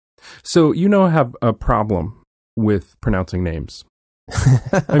So I have a problem with pronouncing names.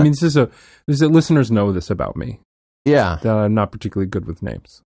 I mean, listeners know this about me. Yeah, that I'm not particularly good with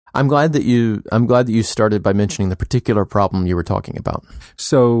names. I'm glad that you started by mentioning the particular problem you were talking about.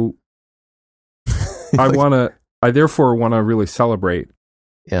 So I therefore want to really celebrate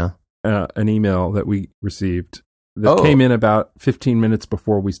an email that we received that came in about 15 minutes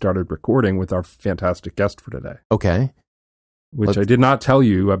before we started recording with our fantastic guest for today. Okay. Which I did not tell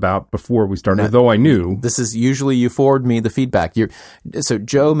you about before we started, though I knew. This is usually you forward me the feedback. So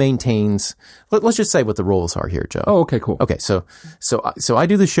Joe maintains. Let's just say what the roles are here, Joe. Oh, okay, cool. Okay, so I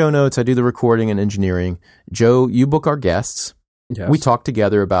do the show notes, I do the recording and engineering. Joe, you book our guests. Yes. We talk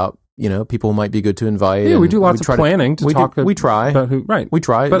together about people who might be good to invite. Yeah, we do lots of planning to talk. We try about who. Right, we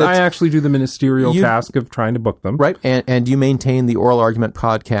try. But I actually do the ministerial task of trying to book them. Right, and you maintain the Oral Argument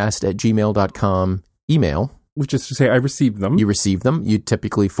Podcast at gmail.com email. Which is to say, I receive them. You receive them. You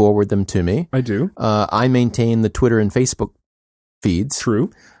typically forward them to me. I do. I maintain the Twitter and Facebook feeds. True.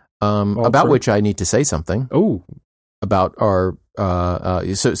 About which I need to say something. Oh. About our...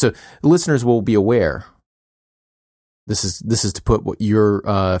 So listeners will be aware. This is to put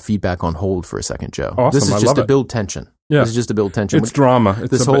your feedback on hold for a second, Joe. Awesome. This is just to build tension. Yeah. This is just to build tension. It's drama.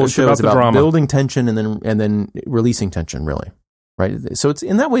 This whole show is about building tension and then releasing tension, really. Right, so it's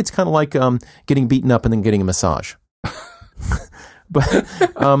in that way. It's kind of like getting beaten up and then getting a massage. but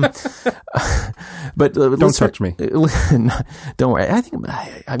don't touch me. Don't worry. I think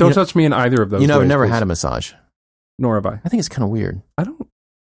don't touch me in either of those. I've never had a massage. Nor have I. I think it's kind of weird. I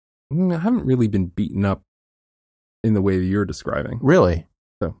haven't really been beaten up in the way that you're describing. Really?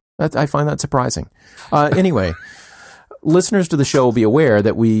 So I find that surprising. Anyway. Listeners to the show will be aware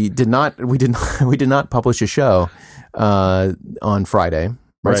that we did not publish a show on Friday,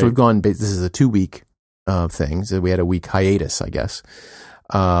 right? So we've gone. This is a 2-week thing. So we had a week hiatus, I guess,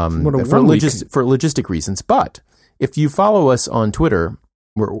 for logistic reasons. But if you follow us on Twitter,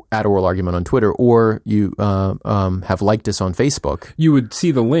 we're at Oral Argument on Twitter, or you have liked us on Facebook, you would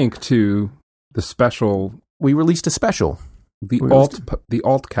see the link to the special. We released a special, the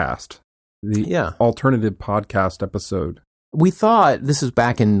Altcast. The alternative podcast episode. We thought, this was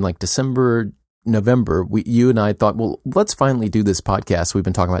back in like December, November, you and I thought, well, let's finally do this podcast we've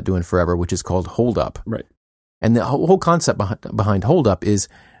been talking about doing forever, which is called Hold Up. Right. And the whole concept behind Hold Up is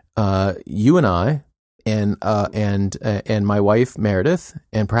you and I and my wife Meredith,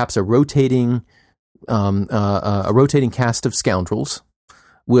 and perhaps a rotating cast of scoundrels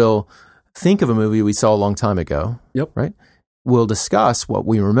will think of a movie we saw a long time ago. Yep. Right. We'll discuss what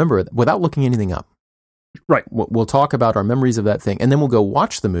we remember without looking anything up. Right. We'll talk about our memories of that thing, and then we'll go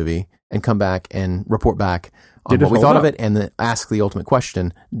watch the movie and come back and report back on what we thought of it, and then ask the ultimate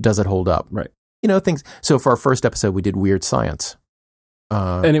question: does it hold up? Right. Things. So for our first episode, we did weird science,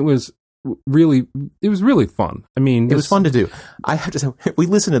 and it was really fun. I mean, it was fun to do. I have to say, we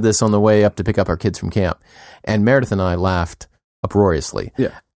listened to this on the way up to pick up our kids from camp, and Meredith and I laughed uproariously.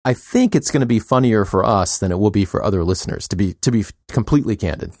 Yeah. I think it's going to be funnier for us than it will be for other listeners, to be completely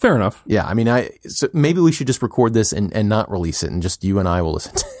candid. Fair enough. Yeah, I mean, so maybe we should just record this and not release it, and just you and I will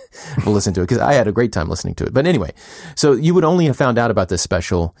listen to it, because I had a great time listening to it. But anyway, so you would only have found out about this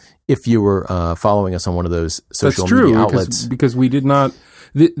special if you were following us on one of those social media outlets. Because we did not.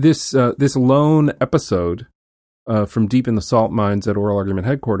 This lone episode from deep in the salt mines at Oral Argument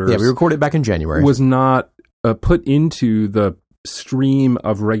headquarters. Yeah, we recorded it back in January. Was not put into the stream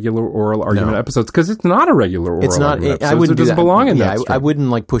of regular Oral Argument episodes, because it's not a regular Oral Argument episode. I wouldn't so it doesn't belong in that stream. I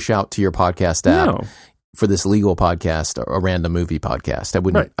wouldn't push out to your podcast app for this legal podcast or a random movie podcast.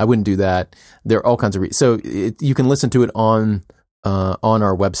 I wouldn't do that. There are all kinds of so you can listen to it on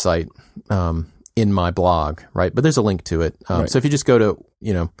our website in my blog, right? But there's a link to it. So if you just go to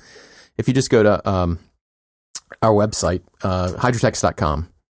our website, hydrotex.com.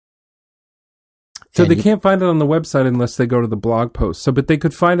 So they can't find it on the website unless they go to the blog post. But they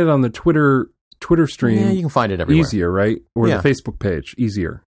could find it on the Twitter stream. Yeah, you can find it everywhere. Easier, right? Or the Facebook page.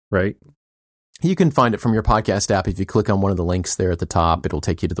 Easier, right? You can find it from your podcast app. If you click on one of the links there at the top, it'll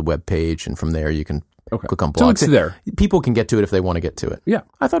take you to the web page, and from there you can click on blogs. So it's there. People can get to it if they want to get to it. Yeah.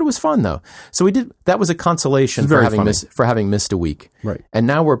 I thought it was fun, though. So we did. That was a consolation for having missed a week. Right. And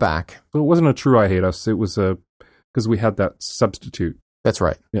now we're back. So it wasn't a true I hate us. It was because we had that substitute. That's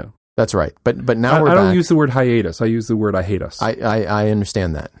right. Yeah. That's right. But now we're back. I don't use the word hiatus. I use the word I hate us. I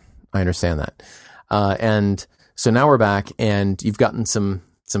understand that. And so now we're back, and you've gotten some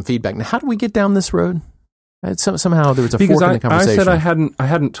feedback. Now, how do we get down this road? Somehow there was a fork in the conversation. I said I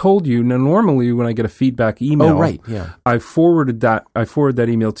hadn't told you. Now, normally when I get a feedback email, I forward that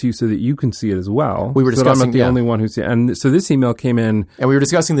email to you so that you can see it as well. We were discussing, so I'm not the only one who see it. And so this email came in, and we were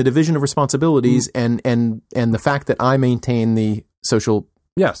discussing the division of responsibilities and the fact that I maintain the social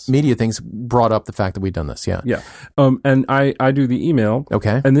media things brought up the fact that we'd done this. Yeah. And I do the email.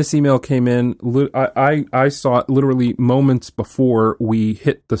 Okay. And this email came in. I saw it literally moments before we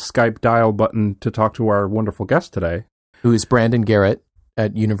hit the Skype dial button to talk to our wonderful guest today, who is Brandon Garrett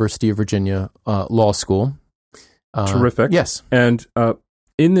at University of Virginia Law School. Terrific. Yes. And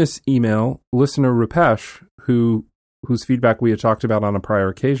in this email, listener Rupesh, whose feedback we had talked about on a prior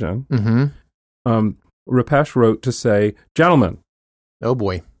occasion, Rupesh wrote to say, "Gentlemen, oh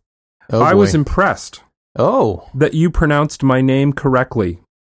boy, I was impressed. That you pronounced my name correctly."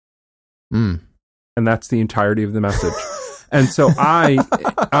 And that's the entirety of the message. And so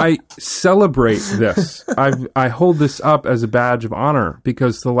I celebrate this. I hold this up as a badge of honor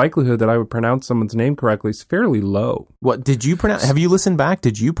because the likelihood that I would pronounce someone's name correctly is fairly low. What did you pronounce? Have you listened back?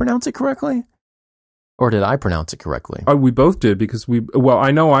 Did you pronounce it correctly? Or did I pronounce it correctly? We both did because I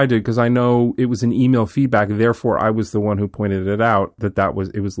know I did because I know it was an email feedback. Therefore, I was the one who pointed it out it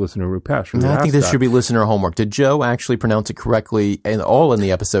was listener Rupesh. I think this should be listener homework. Did Joe actually pronounce it correctly in the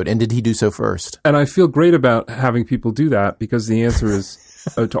episode? And did he do so first? And I feel great about having people do that because the answer is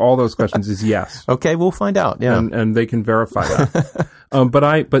to all those questions is yes. Okay, we'll find out. Yeah, and they can verify that.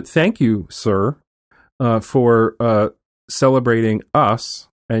 But thank you, sir, for celebrating us.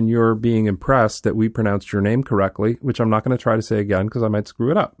 And you're being impressed that we pronounced your name correctly, which I'm not going to try to say again because I might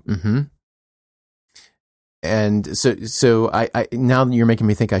screw it up. Mm-hmm. And so I now you're making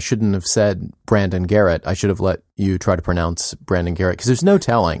me think I shouldn't have said Brandon Garrett. I should have let you try to pronounce Brandon Garrett because there's no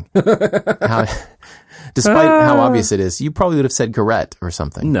telling how, despite how obvious it is. You probably would have said Garrett or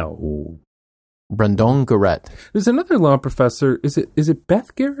something. No. Brandon Garrett. There's another law professor. Is it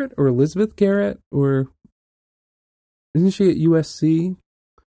Beth Garrett or Elizabeth Garrett or isn't she at USC?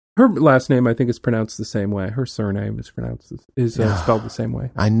 Her last name, I think, is pronounced the same way. Her surname is spelled the same way.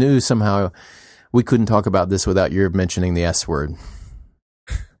 I knew somehow we couldn't talk about this without your mentioning the S word.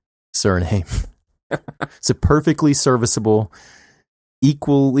 Surname. It's a perfectly serviceable,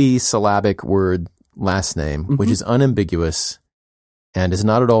 equally syllabic word, last name, which is unambiguous and is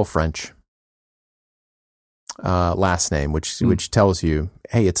not at all French. Last name, which tells you,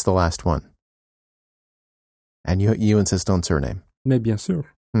 hey, it's the last one. And you insist on surname. Mais bien sûr.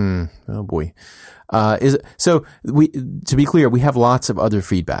 Oh boy. To be clear, we have lots of other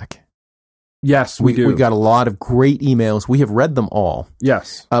feedback. Yes, we do. We got a lot of great emails. We have read them all.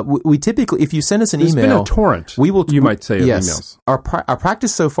 Yes. We typically, if you send us an email, there's been a torrent. You might say, of emails. Our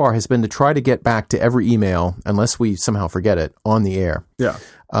practice so far has been to try to get back to every email, unless we somehow forget it, on the air. Yeah.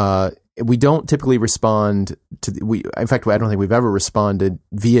 We don't typically respond to in fact, I don't think we've ever responded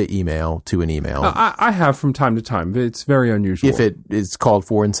via email to an email. I have from time to time. It's very unusual. If it is called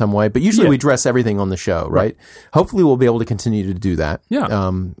for in some way. But usually we address everything on the show, right? Hopefully we'll be able to continue to do that. Yeah.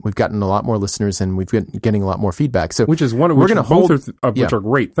 We've gotten a lot more listeners and we've been getting a lot more feedback. So which is one of which which are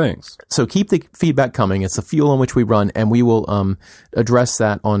great things. So keep the feedback coming. It's the fuel on which we run, and we will address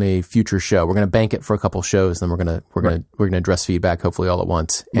that on a future show. We're going to bank it for a couple shows, then we're going to address feedback hopefully all at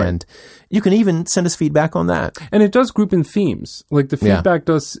once. Right. And you can even send us feedback on that. And it does group in themes. Like the feedback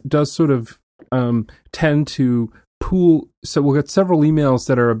does sort of tend to pool. So we'll get several emails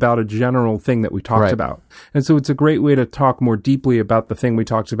that are about a general thing that we talked about. And so it's a great way to talk more deeply about the thing we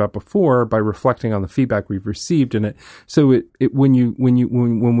talked about before by reflecting on the feedback we've received in it. So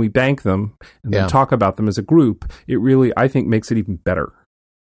when we bank them and then talk about them as a group, it really, I think, makes it even better.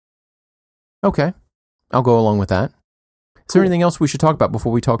 Okay. I'll go along with that. Is there anything else we should talk about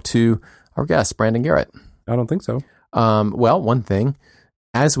before we talk to our guest, Brandon Garrett? I don't think so. Well, one thing,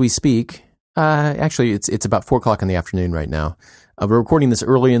 as we speak, actually it's about 4:00 in the afternoon right now. We're recording this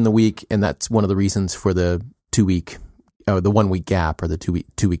early in the week, and that's one of the reasons for the 1 week gap, or the two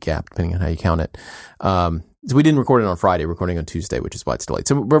week gap, depending on how you count it. So we didn't record it on Friday. We're recording on Tuesday, which is why it's delayed.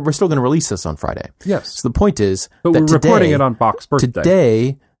 So we're still going to release this on Friday. Yes. So the point is but that we're recording it on Bach's birthday.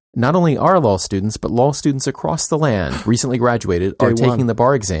 Today, not only our law students, but law students across the land, recently graduated, are taking the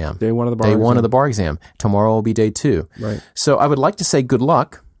bar exam. Day one of the bar exam. Day 1 of the bar exam. Tomorrow will be day 2. Right. So I would like to say good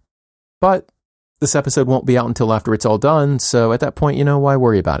luck, but this episode won't be out until after it's all done. So at that point, why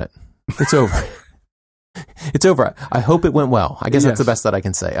worry about it? It's over. It's over. I hope it went well. I guess that's the best that I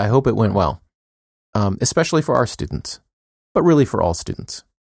can say. I hope it went well, especially for our students, but really for all students.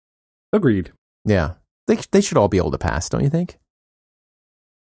 Agreed. Yeah. They should all be able to pass, don't you think?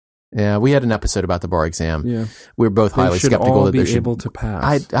 Yeah, we had an episode about the bar exam. Yeah. We were both highly skeptical that they should all be able to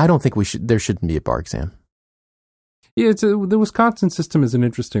pass. I don't think there shouldn't be a bar exam. Yeah, the Wisconsin system is an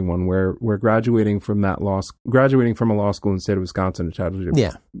interesting one where graduating from a law school in the state of Wisconsin entitled you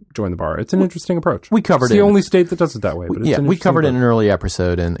to join the bar. It's an interesting approach. We covered it's the only state that does it that way. But we covered it in an early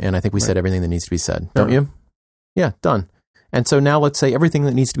episode, and I think we said everything that needs to be said. Don't you? Yeah, done. And so now let's say everything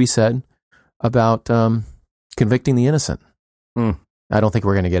that needs to be said about convicting the innocent. I don't think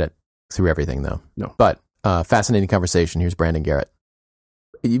we're going to get it through everything, though. No. But fascinating conversation. Here's Brandon Garrett.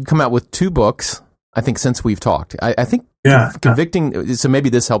 You've come out with 2 books, I think, since we've talked. I think convicting, so maybe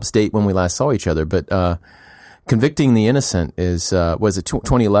this helps date when we last saw each other, but convicting the innocent is, was it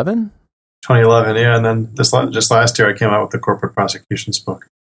 2011? 2011, yeah. And then just last year, I came out with the corporate prosecutions book.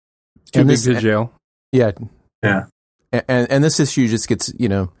 Too big to jail. Yeah. Yeah. And this issue just gets,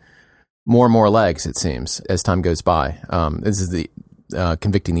 more and more legs, it seems, as time goes by. This is the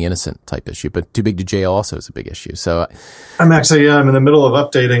convicting the innocent type issue, but too big to jail also is a big issue. So I'm in the middle of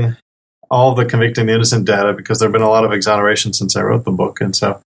updating all of the convicting the innocent data because there have been a lot of exonerations since I wrote the book. And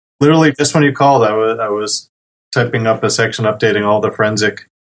so literally just when you called, I was typing up a section updating all the forensic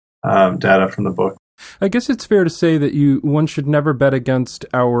data from the book. I guess it's fair to say that one should never bet against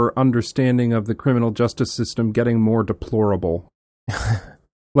our understanding of the criminal justice system getting more deplorable.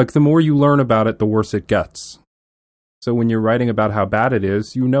 Like, the more you learn about it, the worse it gets. So when you're writing about how bad it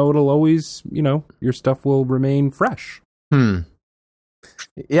is, it'll always, your stuff will remain fresh.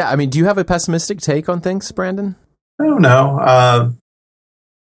 Yeah, I mean, do you have a pessimistic take on things, Brandon? I don't know.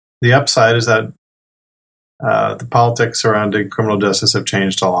 The upside is that the politics surrounding criminal justice have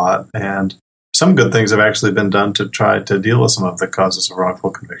changed a lot, and some good things have actually been done to try to deal with some of the causes of wrongful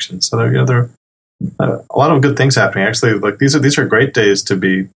convictions. So there are a lot of good things happening. Actually, like these are great days to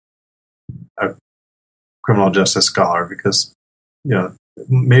be a criminal justice scholar because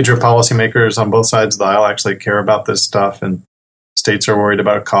major policymakers on both sides of the aisle actually care about this stuff, and states are worried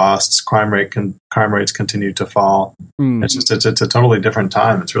about costs. Crime rates continue to fall. It's a totally different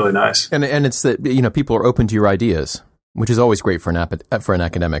time. It's really nice, and it's that people are open to your ideas, which is always great for an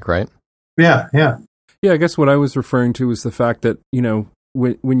academic, right? Yeah. I guess what I was referring to was the fact that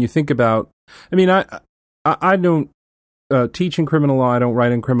when you think about, I mean, I don't teach in criminal law. I don't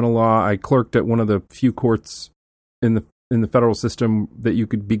write in criminal law. I clerked at one of the few courts in the federal system that you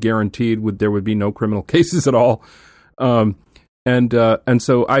could be guaranteed there would be no criminal cases at all. And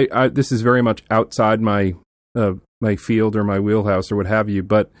so I this is very much outside my field or my wheelhouse or what have you.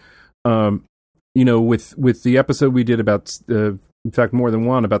 But with the episode we did about in fact more than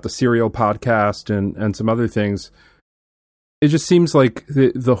one about the Serial podcast and some other things, it just seems like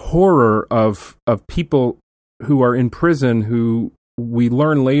the horror of people who are in prison who we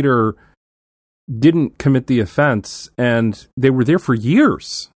learn later didn't commit the offense and they were there for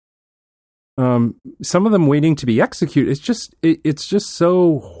years. Some of them waiting to be executed. It's just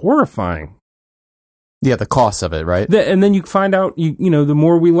so horrifying. Yeah, the cost of it, right? And then you find out, the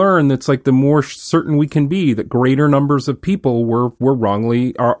more we learn, that's like the more certain we can be that greater numbers of people were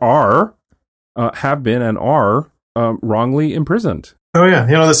wrongly have been and are wrongly imprisoned. Oh yeah,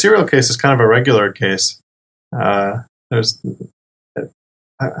 the Serial case is kind of a regular case. I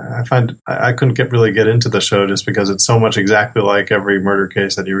find I couldn't really get into the show just because it's so much exactly like every murder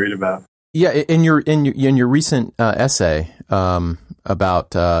case that you read about. Yeah, in your recent essay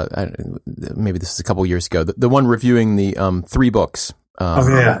about maybe this is a couple years ago, the one reviewing the 3 books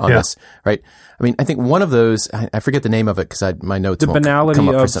on this, right? I mean, I think one of those, I forget the name of it because my notes won't banality come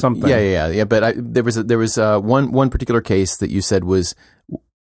up of for something. Yeah. But there was one particular case that you said was,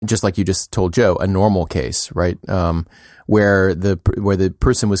 just like you just told Joe, a normal case, right? Where the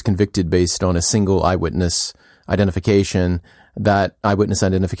person was convicted based on a single eyewitness identification. That eyewitness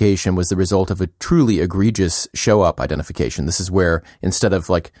identification was the result of a truly egregious show-up identification. This is where instead of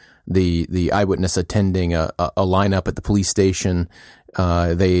like the eyewitness attending a lineup at the police station,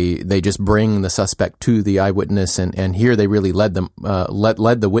 they just bring the suspect to the eyewitness, and here they really led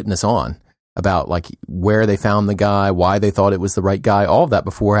the witness on about like where they found the guy, why they thought it was the right guy, all of that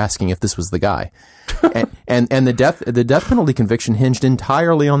before asking if this was the guy. and the death penalty conviction hinged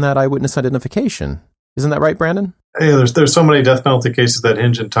entirely on that eyewitness identification. Isn't that right, Brandon? Yeah, there's so many death penalty cases that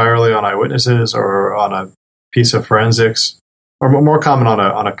hinge entirely on eyewitnesses or on a piece of forensics, or more common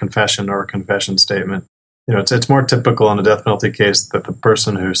on a confession or a confession statement. It's more typical in a death penalty case that the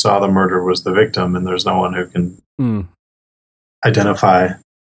person who saw the murder was the victim, and there's no one who can identify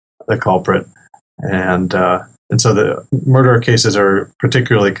the culprit. And so the murder cases are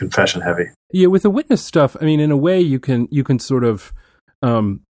particularly confession heavy. Yeah, with the witness stuff, I mean, in a way, you can sort of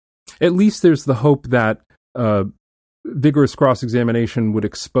at least there's the hope that vigorous cross-examination would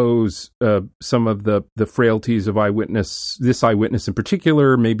expose some of the frailties of this eyewitness in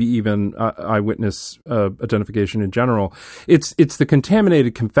particular, maybe even eyewitness identification in general. It's the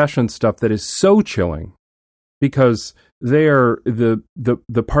contaminated confession stuff that is so chilling, because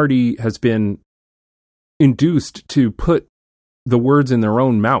the party has been induced to put the words in their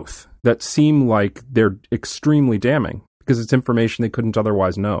own mouth that seem like they're extremely damning because it's information they couldn't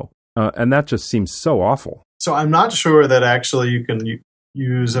otherwise know. And that just seems so awful. So I'm not sure that actually you can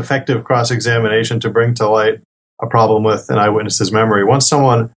use effective cross-examination to bring to light a problem with an eyewitness's memory. Once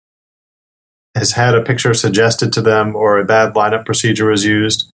someone has had a picture suggested to them or a bad lineup procedure is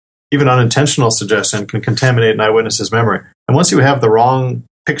used, even unintentional suggestion can contaminate an eyewitness's memory. And once you have the wrong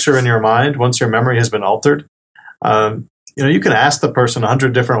picture in your mind, once your memory has been altered, you can ask the person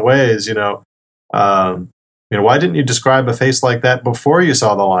 100 different ways, why didn't you describe a face like that before you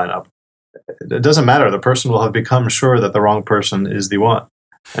saw the lineup? It doesn't matter. The person will have become sure that the wrong person is the one.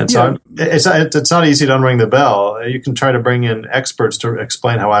 And so it's not easy to unring the bell. You can try to bring in experts to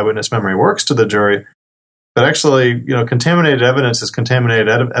explain how eyewitness memory works to the jury. But actually, contaminated evidence is contaminated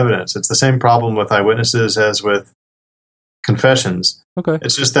evidence. It's the same problem with eyewitnesses as with confessions. Okay.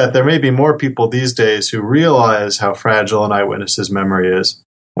 It's just that there may be more people these days who realize how fragile an eyewitness's memory is.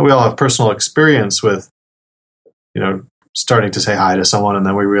 And we all have personal experience with, starting to say hi to someone, and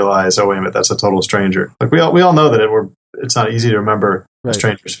then we realize, oh, wait a minute, that's a total stranger. Like we all know that it's not easy to remember a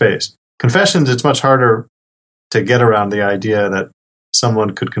stranger's face. Confessions, it's much harder to get around the idea that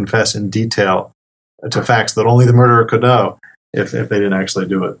someone could confess in detail to facts that only the murderer could know if they didn't actually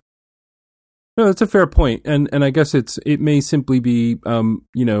do it. No, that's a fair point, and I guess it may simply be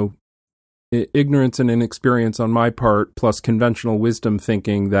ignorance and inexperience on my part, plus conventional wisdom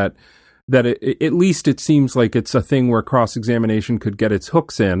thinking that at least it seems like it's a thing where cross-examination could get its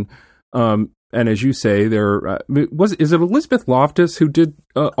hooks in. And as you say, is it Elizabeth Loftus who did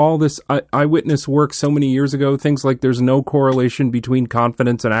all this eyewitness work so many years ago? Things like there's no correlation between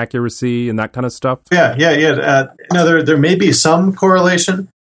confidence and accuracy and that kind of stuff? Yeah. There may be some correlation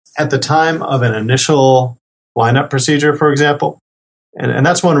at the time of an initial lineup procedure, for example. And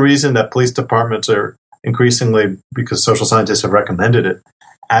that's one reason that police departments are increasingly, because social scientists have recommended it,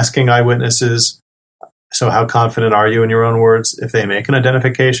 asking eyewitnesses, so how confident are you in your own words if they make an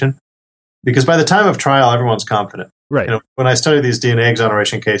identification? Because by the time of trial, everyone's confident. Right. When I study these DNA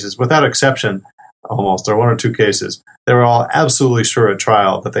exoneration cases, without exception, almost, there are one or two cases, they were all absolutely sure at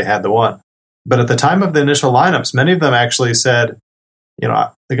trial that they had the one. But at the time of the initial lineups, many of them actually said,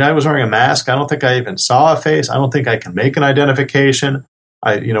 the guy was wearing a mask. I don't think I even saw a face. I don't think I can make an identification.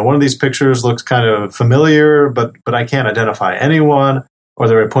 One of these pictures looks kind of familiar, but I can't identify anyone. Or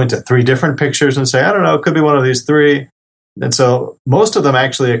they would point to three different pictures and say, I don't know, it could be one of these three. And so most of them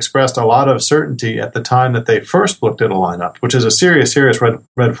actually expressed a lot of certainty at the time that they first looked at a lineup, which is a serious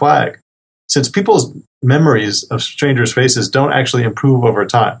red flag. Since people's memories of strangers' faces don't actually improve over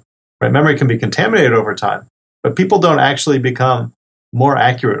time, right? Memory can be contaminated over time, but people don't actually become more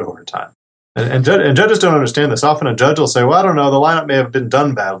accurate over time. And judges don't understand this. Often a judge will say, well, I don't know, the lineup may have been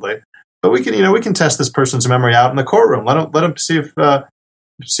done badly, but we can test this person's memory out in the courtroom. Let him see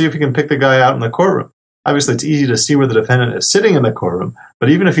if you can pick the guy out in the courtroom. Obviously, it's easy to see where the defendant is sitting in the courtroom, but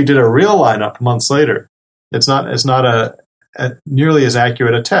even if you did a real lineup months later, it's not a nearly as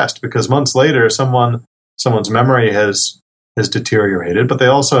accurate a test, because months later, someone's memory has deteriorated, but they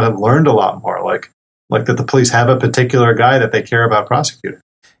also have learned a lot more, like that the police have a particular guy that they care about prosecuting.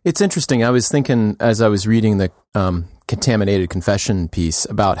 It's interesting. I was thinking as I was reading the contaminated confession piece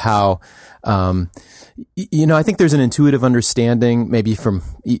about how I think there's an intuitive understanding, maybe from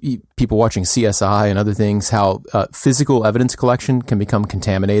people watching CSI and other things, how physical evidence collection can become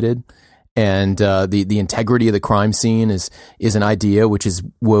contaminated, and the integrity of the crime scene is an idea which is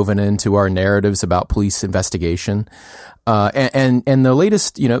woven into our narratives about police investigation. And the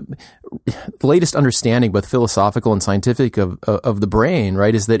latest understanding, both philosophical and scientific, of the brain,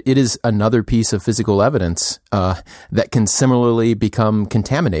 right, is that it is another piece of physical evidence that can similarly become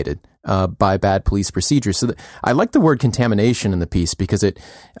contaminated by bad police procedures. So I like the word contamination in the piece because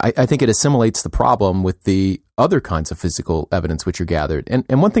I think it assimilates the problem with the other kinds of physical evidence which are gathered.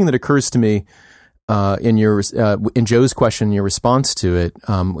 And one thing that occurs to me in Joe's question, your response to it,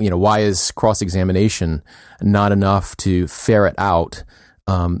 why is cross-examination not enough to ferret out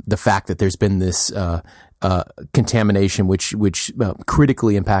the fact that there's been this contamination which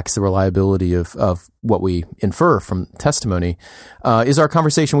critically impacts the reliability of what we infer from testimony, is our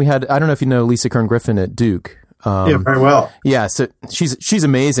conversation we had. I don't know if you know Lisa Kern Griffin at Duke. Yeah, very well. Yeah, so she's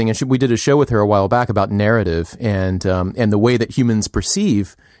amazing, and we did a show with her a while back about narrative and the way that humans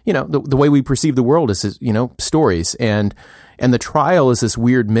perceive, the way we perceive the world is, stories, and the trial is this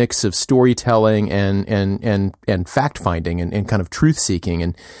weird mix of storytelling and fact finding and kind of truth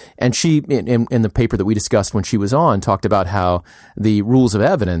seeking, and she in the paper that we discussed when she was on talked about how the rules of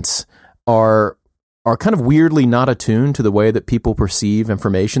evidence are kind of weirdly not attuned to the way that people perceive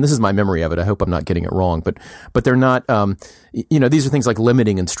information. This is my memory of it. I hope I'm not getting it wrong, but they're not, these are things like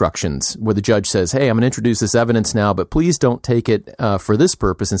limiting instructions where the judge says, hey, I'm going to introduce this evidence now, but please don't take it for this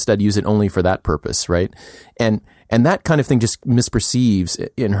purpose. Instead, use it only for that purpose, right? And that kind of thing just misperceives,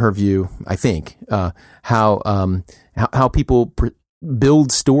 in her view, I think, how people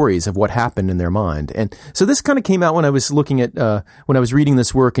build stories of what happened in their mind. And so this kind of came out when I was looking at, when I was reading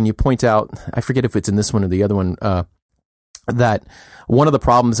this work, and you point out, I forget if it's in this one or the other one, that one of the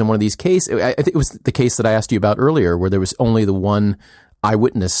problems in one of these cases, I think it was the case that I asked you about earlier, where there was only the one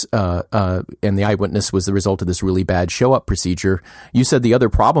eyewitness, and the eyewitness was the result of this really bad show-up procedure. You said the other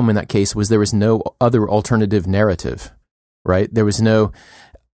problem in that case was there was no other alternative narrative, right? There was no...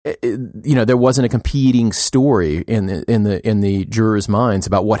 there wasn't a competing story in the jurors' minds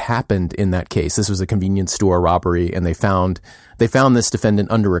about what happened in that case. This was a convenience store robbery, and they found this defendant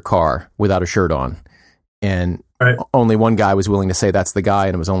under a car without a shirt on, and right. Only one guy was willing to say that's the guy,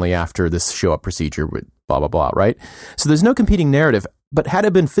 and it was only after this show-up procedure with blah blah blah. Right? So there's no competing narrative. But had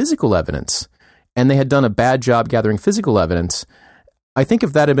it been physical evidence, and they had done a bad job gathering physical evidence, I think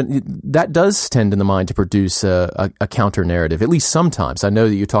if that had been, that does tend in the mind to produce a counter narrative, at least sometimes. I know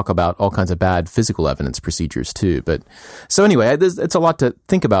that you talk about all kinds of bad physical evidence procedures too. But so anyway, it's a lot to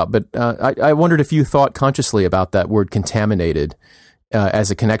think about. But I wondered if you thought consciously about that word contaminated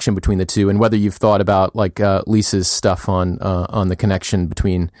as a connection between the two, and whether you've thought about like Lisa's stuff on the connection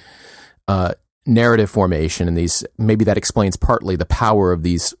between narrative formation and these. Maybe that explains partly the power of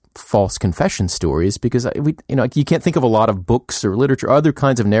these false confession stories, because you can't think of a lot of books or literature or other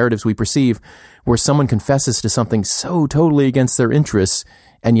kinds of narratives we perceive where someone confesses to something so totally against their interests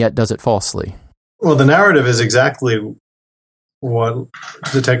and yet does it falsely. Well, the narrative is exactly what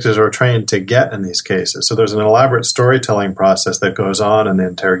detectives are trained to get in these cases. So there's an elaborate storytelling process that goes on in the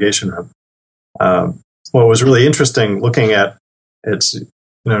interrogation room. What was really interesting looking at it's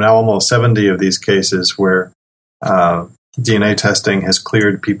now almost 70 of these cases where DNA testing has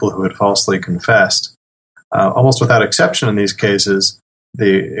cleared people who had falsely confessed. Almost without exception in these cases,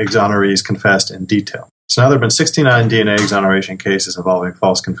 the exonerees confessed in detail. So now there have been 69 DNA exoneration cases involving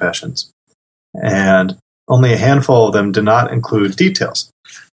false confessions, and only a handful of them did not include details.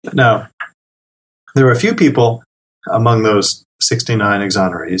 Now, there were a few people among those 69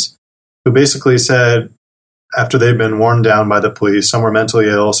 exonerees who basically said, after they'd been worn down by the police, some were mentally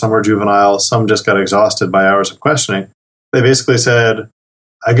ill, some were juvenile, some just got exhausted by hours of questioning, they basically said,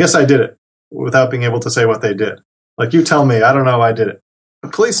 I guess I did it, without being able to say what they did. Like, you tell me, I don't know, I did it. The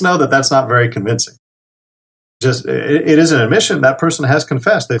police know that that's not very convincing. It is an admission. That person has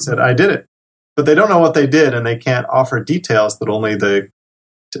confessed. They said, I did it. But they don't know what they did, and they can't offer details that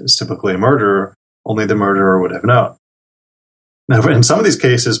it's typically a murderer, only the murderer would have known. Now, in some of these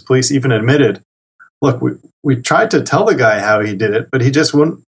cases, police even admitted, look, we tried to tell the guy how he did it, but he just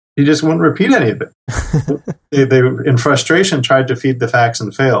wouldn't repeat any of it. They, in frustration, tried to feed the facts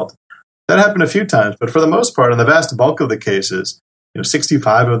and failed. That happened a few times, but for the most part, in the vast bulk of the cases,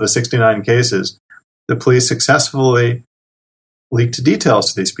 65 of the 69 cases, the police successfully leaked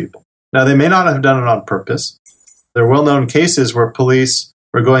details to these people. Now, they may not have done it on purpose. There are well-known cases where police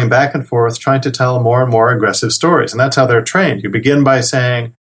were going back and forth trying to tell more and more aggressive stories, and that's how they're trained. You begin by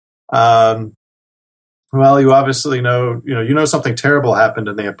saying, well, you obviously know something terrible happened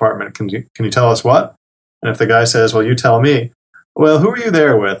in the apartment. Can you tell us what? And if the guy says, well, you tell me, well, who were you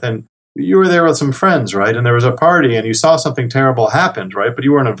there with? And you were there with some friends, right? And there was a party and you saw something terrible happened, right? But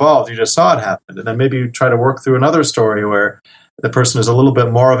you weren't involved. You just saw it happen. And then maybe you try to work through another story where the person is a little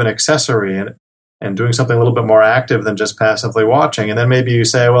bit more of an accessory and doing something a little bit more active than just passively watching. And then maybe you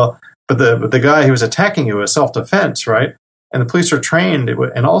say, well, but the guy who was attacking you was self-defense, right? And the police are trained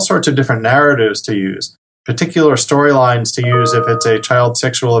in all sorts of different narratives to use. Particular storylines to use if it's a child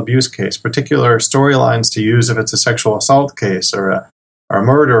sexual abuse case, particular storylines to use if it's a sexual assault case or a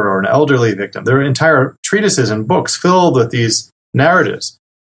murder or an elderly victim. There are entire treatises and books filled with these narratives.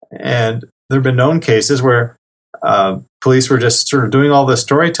 And there have been known cases where police were just sort of doing all this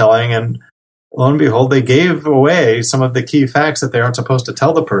storytelling, and lo and behold, they gave away some of the key facts that they aren't supposed to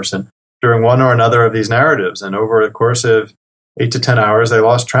tell the person during one or another of these narratives. And over the course of 8 to 10 hours, they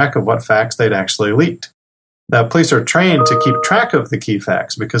lost track of what facts they'd actually leaked. that police are trained to keep track of the key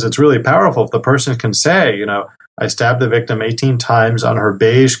facts, because it's really powerful if the person can say, I stabbed the victim 18 times on her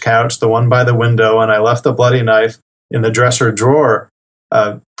beige couch, the one by the window, and I left the bloody knife in the dresser drawer.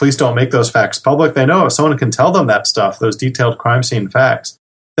 Police don't make those facts public. They know if someone can tell them that stuff, those detailed crime scene facts,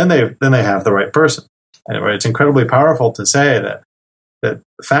 then they have the right person. Anyway, it's incredibly powerful to say that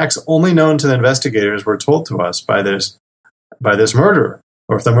facts only known to the investigators were told to us by this murderer.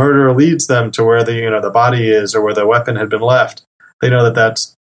 Or if the murderer leads them to where the body is or where the weapon had been left, they know that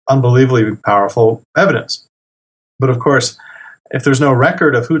that's unbelievably powerful evidence. But of course, if there's no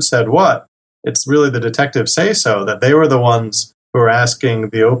record of who said what, it's really the detectives say so, that they were the ones who were asking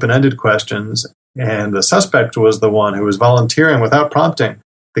the open-ended questions, and the suspect was the one who was volunteering without prompting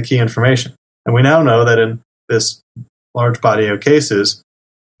the key information. And we now know that in this large body of cases,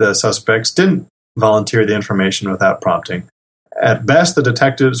 the suspects didn't volunteer the information without prompting. At best, the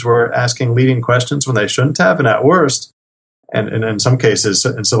detectives were asking leading questions when they shouldn't have, and at worst, and in some cases,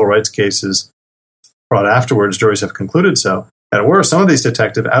 in civil rights cases brought afterwards, juries have concluded so, at worst, some of these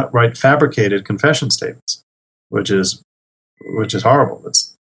detectives outright fabricated confession statements, which is horrible.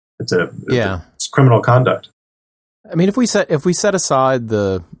 It's criminal conduct. I mean, if we set aside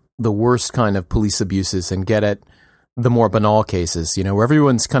the worst kind of police abuses and get at the more banal cases, where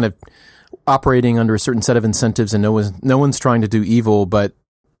everyone's kind of operating under a certain set of incentives and no one's trying to do evil, but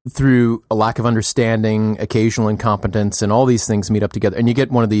through a lack of understanding, occasional incompetence, and all these things meet up together, and you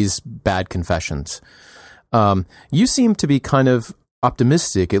get one of these bad confessions. You seem to be kind of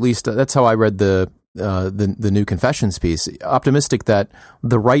optimistic, at least that's how I read the new confessions piece, optimistic that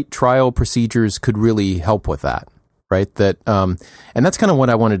the right trial procedures could really help with that. Right. That, and that's kind of what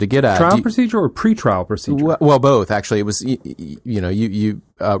I wanted to get at. Trial procedure or pre-trial procedure? Well, both actually. It was, you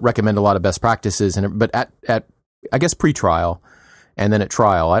recommend a lot of best practices, but at I guess pre-trial, and then at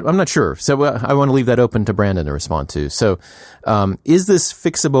trial, I'm not sure. So I want to leave that open to Brandon to respond to. So, is this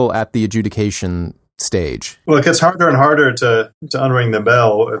fixable at the adjudication stage? Well, it gets harder and harder to unring the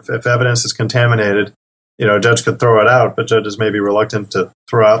bell if evidence is contaminated. A judge could throw it out, but judges may be reluctant to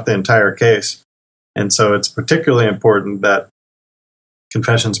throw out the entire case. And so it's particularly important that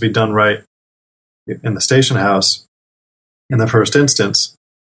confessions be done right in the station house in the first instance.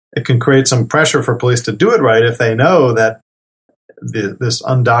 It can create some pressure for police to do it right if they know that this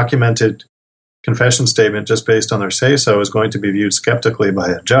undocumented confession statement just based on their say-so is going to be viewed skeptically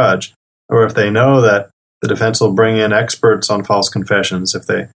by a judge, or if they know that the defense will bring in experts on false confessions if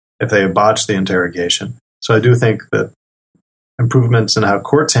they botch the interrogation. So I do think that improvements in how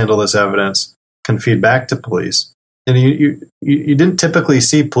courts handle this evidence can feed back to police. And you didn't typically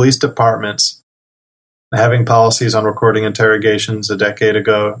see police departments having policies on recording interrogations a decade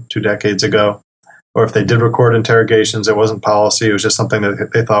ago, 2 decades ago. Or if they did record interrogations, it wasn't policy. It was just something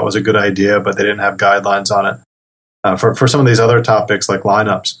that they thought was a good idea, but they didn't have guidelines on it. For some of these other topics like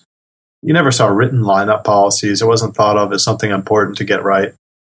lineups, you never saw written lineup policies. It wasn't thought of as something important to get right.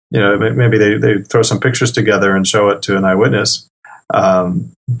 Maybe they throw some pictures together and show it to an eyewitness.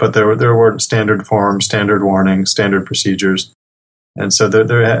 But there weren't standard forms, standard warnings, standard procedures. And so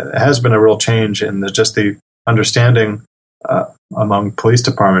there has been a real change in just the understanding among police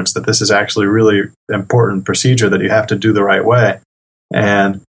departments that this is actually really important procedure that you have to do the right way.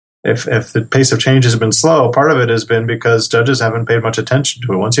 And if the pace of change has been slow, part of it has been because judges haven't paid much attention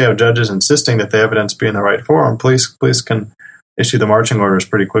to it. Once you have judges insisting that the evidence be in the right form, police can issue the marching orders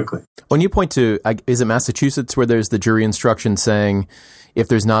pretty quickly. When you point to, is it Massachusetts where there's the jury instruction saying if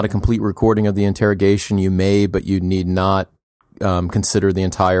there's not a complete recording of the interrogation, you may, but you need not consider the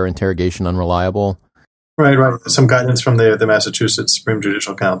entire interrogation unreliable? Right. Some guidance from the Massachusetts Supreme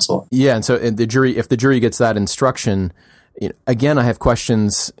Judicial Council. Yeah, and so if the jury gets that instruction, again, I have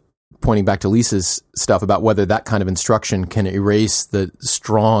questions pointing back to Lisa's stuff about whether that kind of instruction can erase the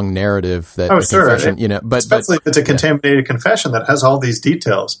strong narrative that confession, especially if it's a contaminated confession that has all these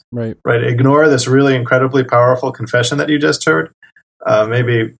details. Right. Ignore this really incredibly powerful confession that you just heard.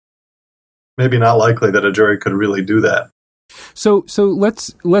 Maybe not likely that a jury could really do that. So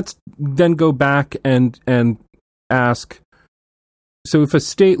let's then go back and ask. So if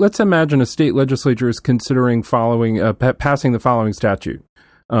let's imagine a state legislature is considering passing the following statute.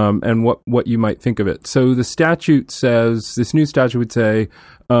 And what you might think of it. So the statute says, this new statute would say,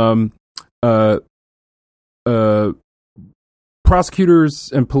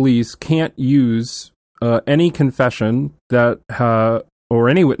 prosecutors and police can't use any confession that or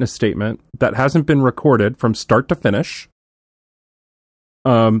any witness statement that hasn't been recorded from start to finish.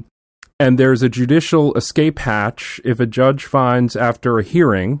 And there's a judicial escape hatch if a judge finds after a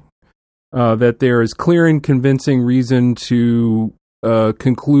hearing that there is clear and convincing reason to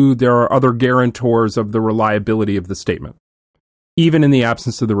conclude there are other guarantors of the reliability of the statement, even in the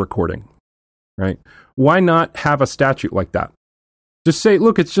absence of the recording, right? Why not have a statute like that? Just say,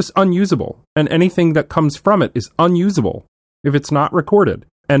 look, it's just unusable, and anything that comes from it is unusable if it's not recorded.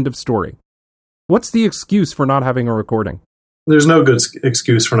 End of story. What's the excuse for not having a recording? There's no good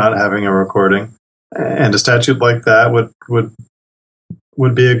excuse for not having a recording, and a statute like that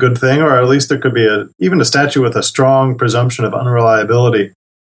would be a good thing, or at least there could be even a statute with a strong presumption of unreliability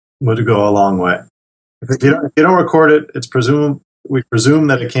would go a long way. If you don't record it, we presume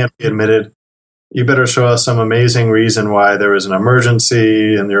that it can't be admitted. You better show us some amazing reason why there was an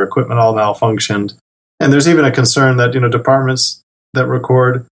emergency and your equipment all malfunctioned. And there's even a concern that, departments that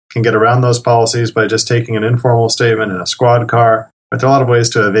record can get around those policies by just taking an informal statement in a squad car. But there are a lot of ways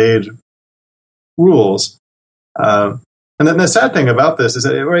to evade rules. And then the sad thing about this is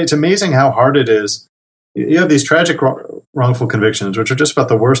that it's amazing how hard it is. You have these tragic wrongful convictions, which are just about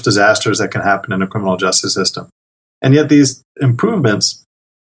the worst disasters that can happen in a criminal justice system. And yet these improvements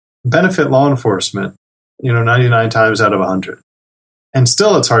benefit law enforcement, 99 times out of 100. And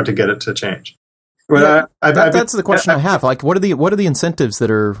still it's hard to get it to change. Yeah, that's the question I have. Like, what are the incentives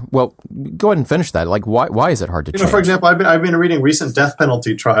that are, well, go ahead and finish that. Like, why is it hard to change? For example, I've been reading recent death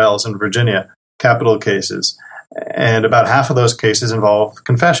penalty trials in Virginia, capital cases, and about half of those cases involve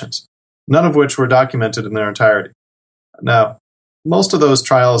confessions, none of which were documented in their entirety. Now, most of those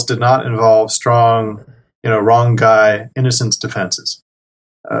trials did not involve strong, wrong guy, innocence defenses.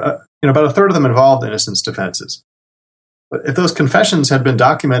 About a third of them involved innocence defenses. But if those confessions had been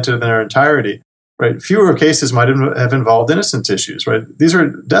documented in their entirety, right, fewer cases might have involved innocence issues, right? These are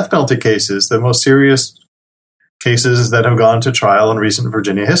death penalty cases, the most serious cases that have gone to trial in recent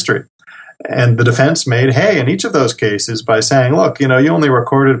Virginia history. And the defense made hay in each of those cases by saying, look, you only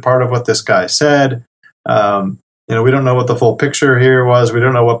recorded part of what this guy said. We don't know what the full picture here was. We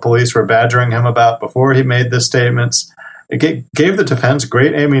don't know what police were badgering him about before he made the statements. It gave the defense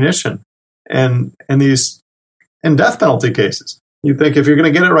great ammunition. And in death penalty cases, you think if you're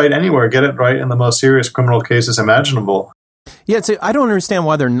going to get it right anywhere, get it right in the most serious criminal cases imaginable. Yeah, I don't understand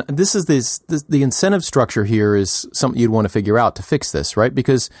why the incentive structure here is something you'd want to figure out to fix this, right?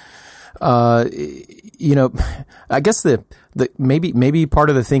 Because, I guess maybe part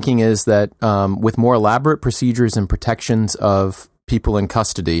of the thinking is that with more elaborate procedures and protections of people in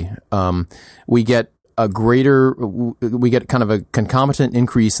custody, we get kind of a concomitant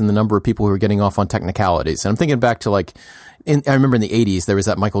increase in the number of people who are getting off on technicalities. And I'm thinking back to I remember in the 80s, there was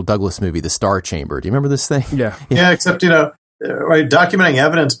that Michael Douglas movie, The Star Chamber. Do you remember this thing? Yeah. Yeah, except, right, documenting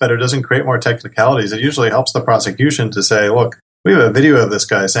evidence better doesn't create more technicalities. It usually helps the prosecution to say, look, we have a video of this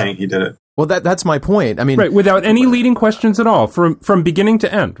guy saying he did it. Well, that's my point. I mean, right, without any leading questions at all, from beginning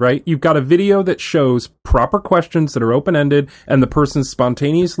to end, right? You've got a video that shows proper questions that are open-ended, and the person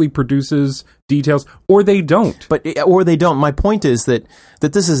spontaneously produces details, or they don't. Or they don't. My point is that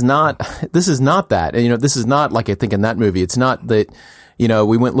this is not that. And, this is not like I think in that movie. It's not that.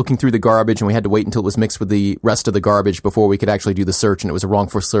 We went looking through the garbage and we had to wait until it was mixed with the rest of the garbage before we could actually do the search, and it was a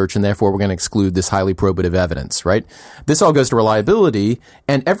wrongful search, and therefore we're going to exclude this highly probative evidence, right? This all goes to reliability,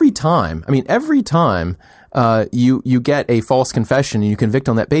 and every time you get a false confession and you convict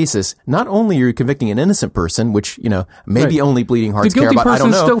on that basis, not only are you convicting an innocent person, which, maybe right. Only bleeding hearts care about, I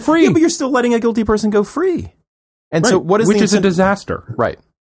don't know. The guilty person's still free. Yeah, but you're still letting a guilty person go free. And right. So what is Which is a disaster. Right.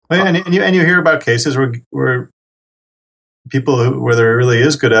 And you hear about cases where people where there really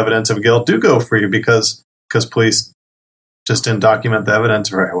is good evidence of guilt do go free because police just didn't document the evidence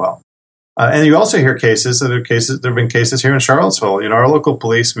very well. And you also hear there have been cases here in Charlottesville. Our local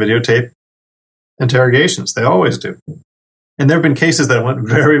police videotape interrogations. They always do. And there have been cases that went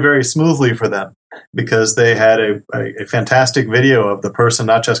very, very smoothly for them because they had a fantastic video of the person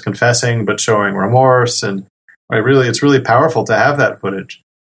not just confessing, but showing remorse. And it's really powerful to have that footage.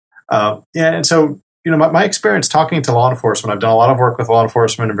 And so, my experience talking to law enforcement, I've done a lot of work with law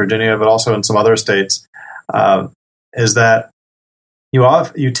enforcement in Virginia, but also in some other states, is that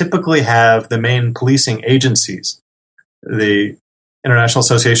you typically have the main policing agencies. The International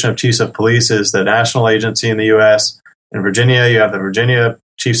Association of Chiefs of Police is the national agency in the U.S. In Virginia, you have the Virginia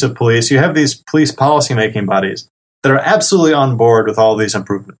Chiefs of Police. You have these police policymaking bodies that are absolutely on board with all these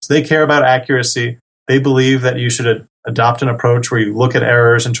improvements. They care about accuracy. They believe that you should adopt an approach where you look at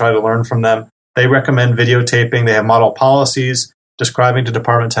errors and try to learn from them. They recommend videotaping. They have model policies describing to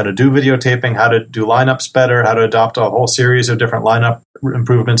departments how to do videotaping, how to do lineups better, how to adopt a whole series of different lineup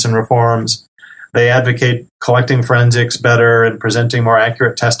improvements and reforms. They advocate collecting forensics better and presenting more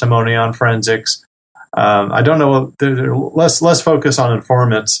accurate testimony on forensics. I don't know, they're less focus on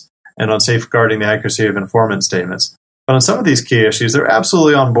informants and on safeguarding the accuracy of informant statements. But on some of these key issues, they're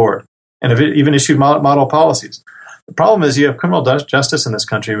absolutely on board and have even issued model policies. The problem is you have criminal justice in this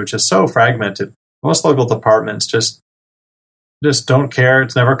country, which is so fragmented. Most local departments just don't care.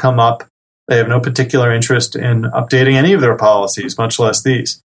 It's never come up. They have no particular interest in updating any of their policies, much less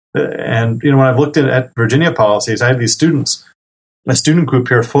these. And, when I've looked at Virginia policies, I had these students, a student group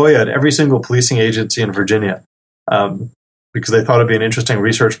here, FOIA'd every single policing agency in Virginia because they thought it'd be an interesting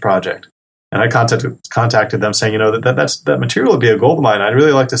research project. And I contacted them saying, that material would be a gold mine. I'd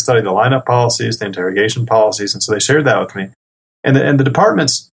really like to study the lineup policies, the interrogation policies. And so they shared that with me. And the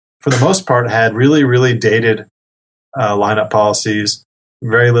departments, for the most part, had really, really dated lineup policies,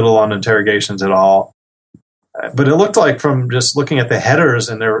 very little on interrogations at all. But it looked like from just looking at the headers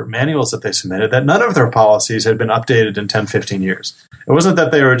in their manuals that they submitted that none of their policies had been updated in 10, 15 years. It wasn't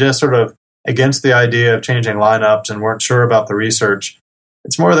that they were just sort of against the idea of changing lineups and weren't sure about the research.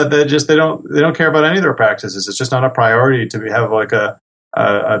 It's more that they don't care about any of their practices. It's just not a priority to have like a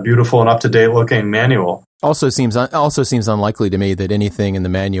beautiful and up-to-date looking manual. Also seems unlikely to me that anything in the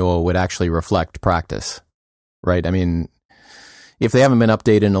manual would actually reflect practice, right? I mean, if they haven't been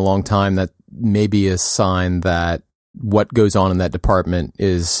updated in a long time, that may be a sign that what goes on in that department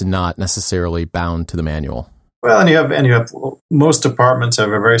is not necessarily bound to the manual. Well, and you have most departments have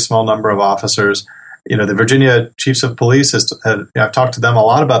a very small number of officers. The Virginia Chiefs of Police I've talked to them a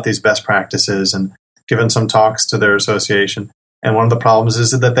lot about these best practices and given some talks to their association. And one of the problems is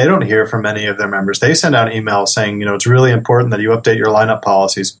that they don't hear from many of their members. They send out emails saying, it's really important that you update your lineup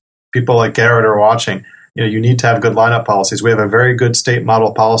policies. People like Garrett are watching. You need to have good lineup policies. We have a very good state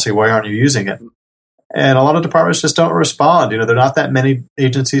model policy. Why aren't you using it? And a lot of departments just don't respond. There are not that many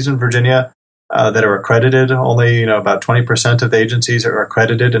agencies in Virginia that are accredited. Only, about 20% of the agencies are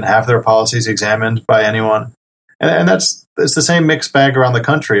accredited and have their policies examined by anyone. And it's the same mixed bag around the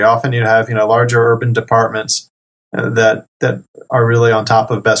country. Often you have, larger urban departments that are really on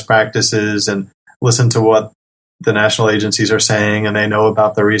top of best practices and listen to what the national agencies are saying and they know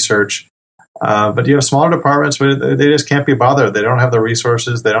about the research. But you have smaller departments where they just can't be bothered. They don't have the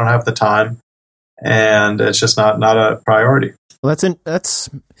resources. They don't have the time. And it's just not a priority. Well, that's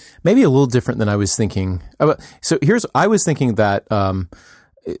maybe a little different than I was thinking. So I was thinking that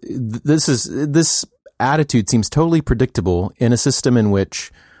this attitude seems totally predictable in a system in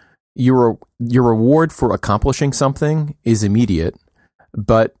which your reward for accomplishing something is immediate,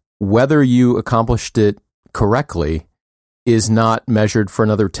 but whether you accomplished it correctly is not measured for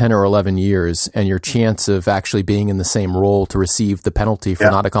another 10 or 11 years, and your chance of actually being in the same role to receive the penalty for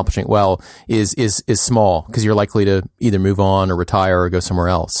not accomplishing it well is small because you're likely to either move on or retire or go somewhere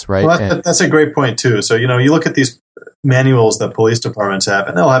else, right? Well, that's a great point, too. So, you look at these manuals that police departments have,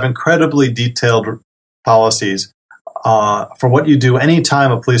 and they'll have incredibly detailed policies for what you do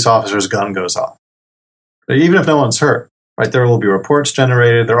anytime a police officer's gun goes off, even if no one's hurt, right? There will be reports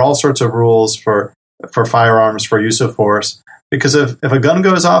generated. There are all sorts of rules for firearms, for use of force. Because if a gun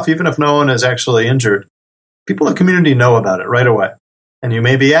goes off, even if no one is actually injured, people in the community know about it right away. And you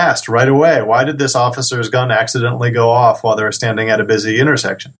may be asked right away, why did this officer's gun accidentally go off while they were standing at a busy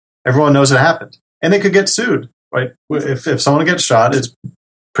intersection? Everyone knows it happened. And they could get sued, right? If someone gets shot, it's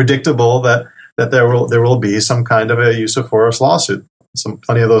predictable that there will be some kind of a use of force lawsuit.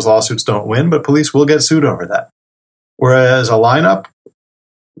 Plenty of those lawsuits don't win, but police will get sued over that. Whereas a lineup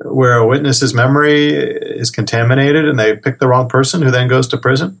where a witness's memory is contaminated and they pick the wrong person who then goes to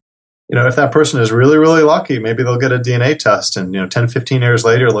prison, if that person is really, really lucky, maybe they'll get a DNA test and, 10, 15 years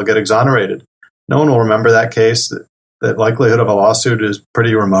later, they'll get exonerated. No one will remember that case. The likelihood of a lawsuit is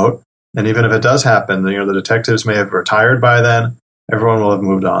pretty remote. And even if it does happen, the detectives may have retired by then. Everyone will have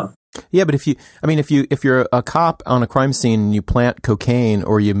moved on. Yeah, but if you're a cop on a crime scene and you plant cocaine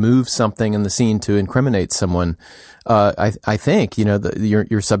or you move something in the scene to incriminate someone, I think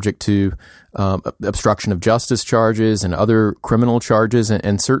you're subject to obstruction of justice charges and other criminal charges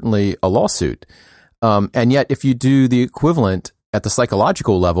and certainly a lawsuit. And yet, if you do the equivalent at the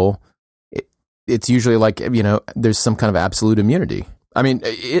psychological level, it's usually like there's some kind of absolute immunity. I mean,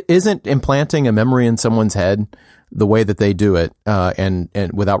 isn't implanting a memory in someone's head the way that they do it, and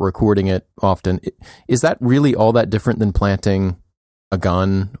without recording it often, is that really all that different than planting a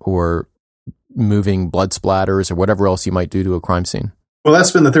gun or moving blood splatters or whatever else you might do to a crime scene? Well,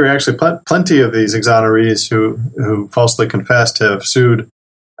 that's been the theory. Actually, plenty of these exonerees who falsely confessed have sued,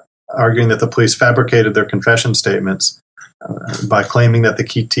 arguing that the police fabricated their confession statements by claiming that the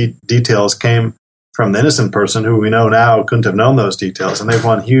key details came from the innocent person who we know now couldn't have known those details, and they've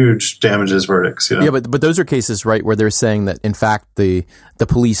won huge damages verdicts. Yeah, but those are cases, right, where they're saying that in fact the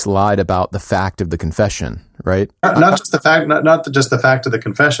police lied about the fact of the confession, right? Not just the fact of the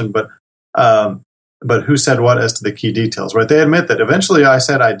confession, but but who said what as to the key details, right? They admit that eventually I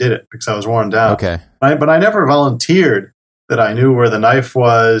said I did it because I was worn down. Okay. But I never volunteered that I knew where the knife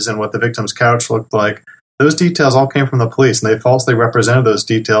was and what the victim's couch looked like. Those details all came from the police, and they falsely represented those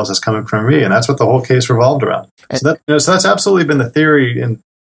details as coming from me, and that's what the whole case revolved around. So that's absolutely been the theory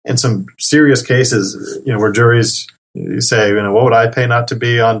in some serious cases, where juries say, what would I pay not to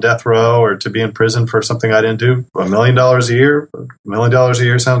be on death row or to be in prison for something I didn't do? $1 million a year? $1 million a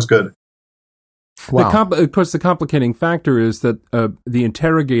year sounds good. Wow. Of course, the complicating factor is that the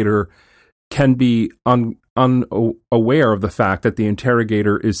interrogator can be unaware of the fact that the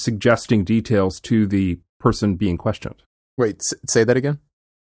interrogator is suggesting details to the person being questioned. Wait, say that again?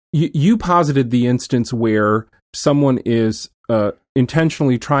 You posited the instance where someone is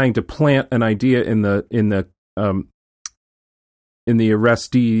intentionally trying to plant an idea in the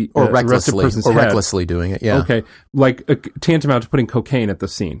arrestee or arrested person's head. Recklessly doing it. Yeah. Okay, like tantamount to putting cocaine at the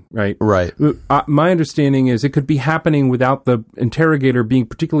scene, right? Right. My understanding is it could be happening without the interrogator being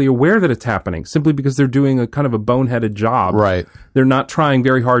particularly aware that it's happening, simply because they're doing a kind of a boneheaded job. Right. They're not trying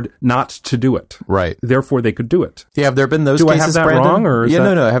very hard not to do it. Right. Therefore, they could do it. Yeah. Have there been those cases? Do I have that Brandon? Wrong? Or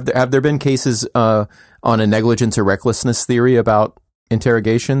no. Have there been cases on a negligence or recklessness theory about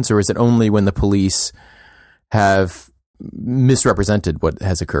interrogations, or is it only when the police have misrepresented what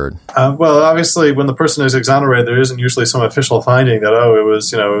has occurred? Well, obviously, when the person is exonerated, there isn't usually some official finding that it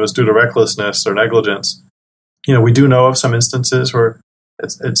was due to recklessness or negligence. We do know of some instances where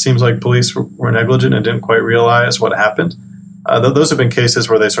it seems like police were negligent and didn't quite realize what happened. Those have been cases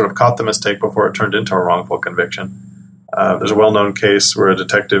where they sort of caught the mistake before it turned into a wrongful conviction. There's a well-known case where a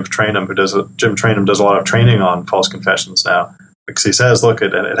detective Jim Trainham does a lot of training on false confessions now, because he says, "Look,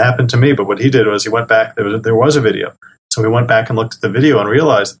 it happened to me," but what he did was he went back. There was a video. So we went back and looked at the video and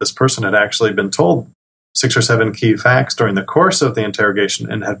realized that this person had actually been told 6 or 7 key facts during the course of the interrogation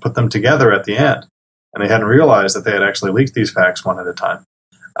and had put them together at the end. And they hadn't realized that they had actually leaked these facts one at a time.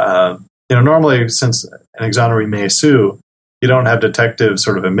 Normally, since an exoneree may sue, you don't have detectives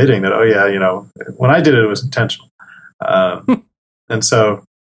sort of admitting that, when I did it, it was intentional. And so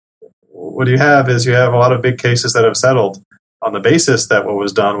what you have is a lot of big cases that have settled on the basis that what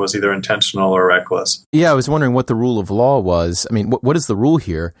was done was either intentional or reckless. Yeah, I was wondering what the rule of law was. I mean, what is the rule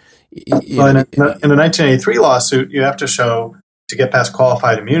here? Well, in the 1983 lawsuit, you have to show, to get past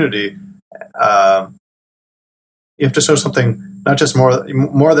qualified immunity, you have to show something, not just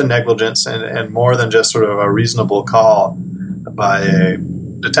more than negligence and more than just sort of a reasonable call by a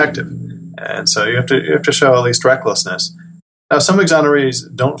detective. And so you have to show at least recklessness. Now, some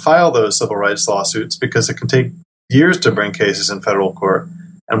exonerees don't file those civil rights lawsuits because it can take years to bring cases in federal court,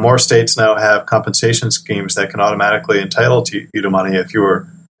 and more states now have compensation schemes that can automatically entitle you to money if you were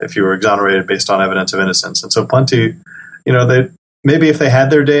exonerated based on evidence of innocence. And so plenty, maybe if they had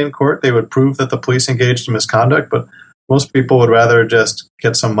their day in court, they would prove that the police engaged in misconduct, but most people would rather just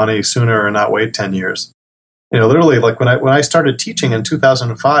get some money sooner and not wait 10 years. Literally, like when I started teaching in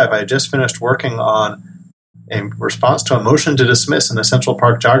 2005, I had just finished working on a response to a motion to dismiss in the Central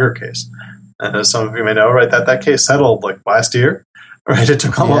Park jogger case. And as some of you may know, right, that case settled like last year, right? It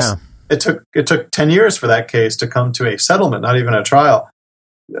took it took 10 years for that case to come to a settlement, not even a trial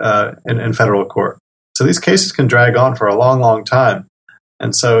in federal court. So these cases can drag on for a long, long time.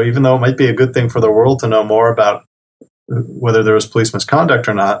 And so even though it might be a good thing for the world to know more about whether there was police misconduct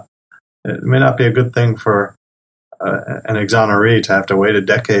or not, it may not be a good thing for an exoneree to have to wait a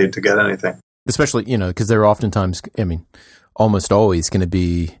decade to get anything. Especially, because they're oftentimes, almost always going to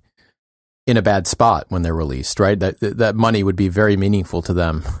be in a bad spot when they're released, right? That money would be very meaningful to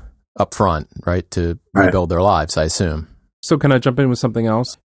them up front, right? To rebuild their lives, I assume. So can I jump in with something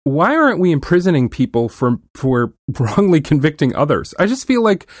else? Why aren't we imprisoning people for wrongly convicting others? I just feel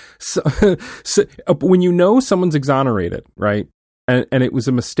like when someone's exonerated, right? And it was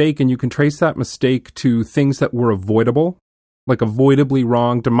a mistake, and you can trace that mistake to things that were avoidable, like avoidably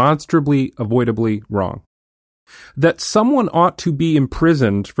wrong, demonstrably avoidably wrong, that someone ought to be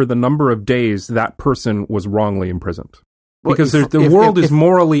imprisoned for the number of days that person was wrongly imprisoned. Because the world is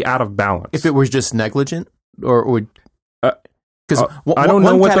morally out of balance. If it was just negligent, or because I don't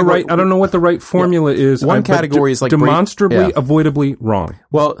know what the right formula is. One category is like demonstrably avoidably wrong.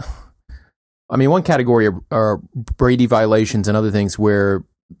 Well, I mean, one category are Brady violations and other things where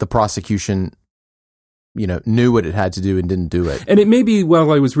the prosecution, knew what it had to do and didn't do it. And it may be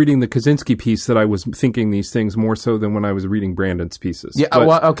while I was reading the Kaczynski piece that I was thinking these things more so than when I was reading Brandon's pieces. Yeah,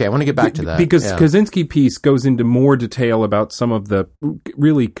 okay, I want to get back to that. Because Kaczynski piece goes into more detail about some of the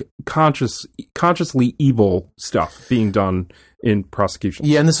really consciously evil stuff being done in prosecution.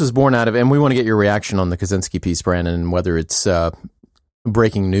 Yeah, and this was born out of, and we want to get your reaction on the Kaczynski piece, Brandon, and whether it's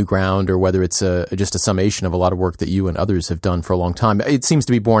breaking new ground or whether it's just a summation of a lot of work that you and others have done for a long time. It seems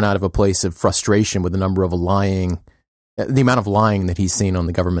to be born out of a place of frustration with the number of the amount of lying that he's seen on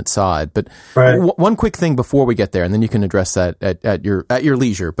the government side. But one quick thing before we get there, and then you can address that at your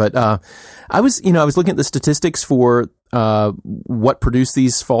leisure. But I was looking at the statistics for what produced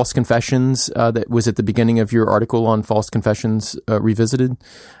these false confessions that was at the beginning of your article on false confessions revisited,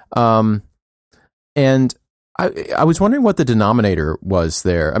 and I was wondering what the denominator was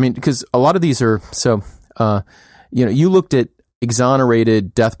there. I mean, because a lot of these are so. You looked at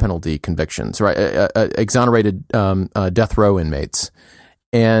exonerated death penalty convictions, right? Exonerated death row inmates,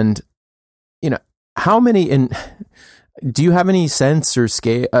 and how many? Do you have any sense or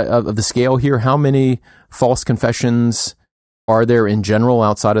scale of the scale here? How many false confessions are there in general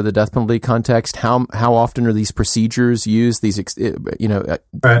outside of the death penalty context? How often are these procedures used? These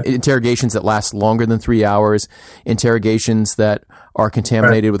interrogations that last longer than 3 hours, interrogations that are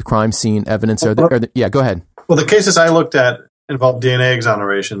contaminated with crime scene evidence. Yeah, go ahead. Well, the cases I looked at involved DNA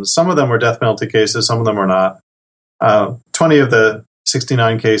exonerations. Some of them were death penalty cases, some of them were not. 20 of the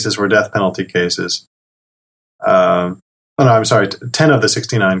 69 cases were death penalty cases. 10 of the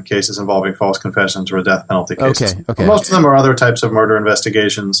 69 cases involving false confessions were death penalty cases. Okay. Most of them are other types of murder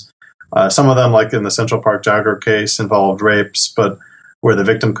investigations. Some of them, like in the Central Park Jogger case, involved rapes, but where the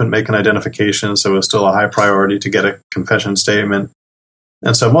victim couldn't make an identification, so it was still a high priority to get a confession statement.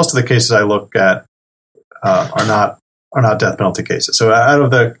 And so most of the cases I look at are not death penalty cases. So out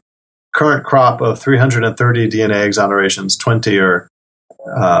of the current crop of 330 DNA exonerations, 20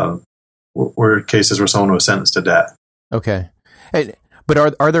 were cases where someone was sentenced to death. Okay.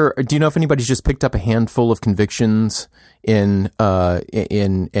 But are there? Do you know if anybody's just picked up a handful of convictions in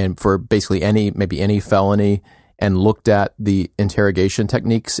for basically any felony and looked at the interrogation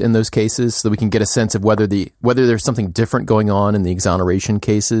techniques in those cases, so that we can get a sense of whether there's something different going on in the exoneration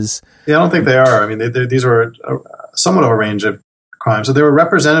cases? Yeah, I don't think they are. I mean, these were somewhat of a range of crimes. So they were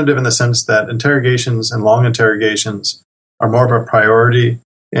representative in the sense that interrogations and long interrogations are more of a priority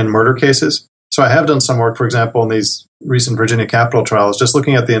in murder cases. So I have done some work, for example, in these recent Virginia capital trials, just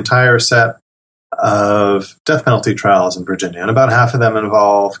looking at the entire set of death penalty trials in Virginia, and about half of them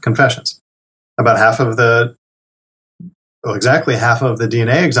involve confessions. Exactly half of the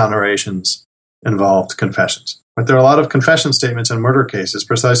DNA exonerations involved confessions. But there are a lot of confession statements in murder cases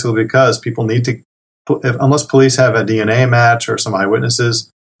precisely because people need to, unless police have a DNA match or some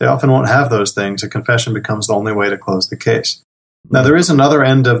eyewitnesses, they often won't have those things. A confession becomes the only way to close the case. Now, there is another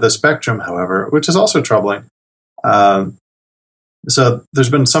end of the spectrum, however, which is also troubling. So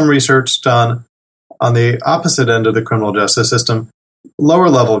there's been some research done on the opposite end of the criminal justice system,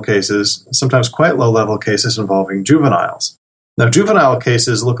 lower-level cases, sometimes quite low-level cases involving juveniles. Now, juvenile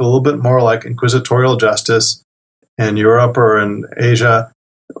cases look a little bit more like inquisitorial justice in Europe or in Asia,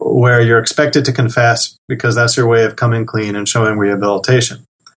 where you're expected to confess because that's your way of coming clean and showing rehabilitation.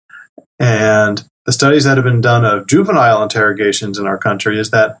 And the studies that have been done of juvenile interrogations in our country is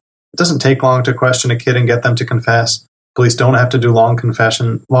that it doesn't take long to question a kid and get them to confess. Police don't have to do long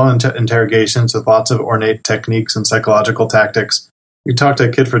interrogations with lots of ornate techniques and psychological tactics. You talk to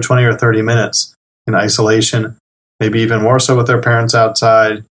a kid for 20 or 30 minutes in isolation, maybe even more so with their parents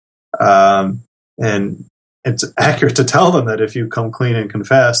outside. And it's accurate to tell them that if you come clean and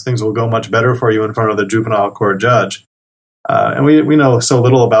confess, things will go much better for you in front of the juvenile court judge. And we know so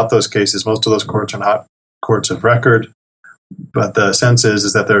little about those cases. Most of those courts are not courts of record, but the sense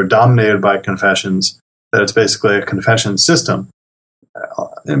is that they're dominated by confessions, that it's basically a confession system.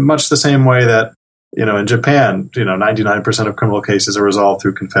 In much the same way that, in Japan, 99% of criminal cases are resolved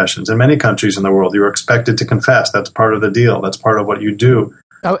through confessions. In many countries in the world, you're expected to confess. That's part of the deal. That's part of what you do.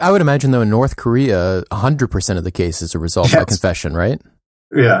 I would imagine, though, in North Korea, 100% of the cases are resolved by confession, right?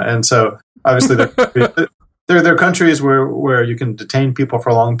 Yeah, and so obviously there are countries where you can detain people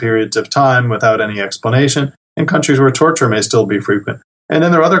for long periods of time without any explanation, and countries where torture may still be frequent. And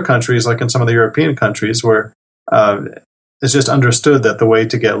then there are other countries, like in some of the European countries, where it's just understood that the way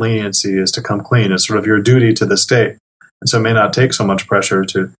to get leniency is to come clean. It's sort of your duty to the state. And so it may not take so much pressure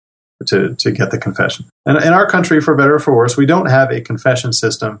to get the confession. And in our country, for better or for worse, we don't have a confession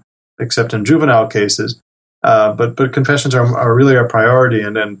system except in juvenile cases. But confessions are really a priority,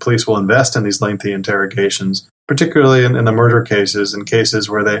 and then police will invest in these lengthy interrogations, particularly in the murder cases, in cases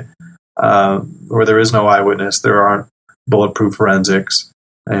where there is no eyewitness, there aren't bulletproof forensics,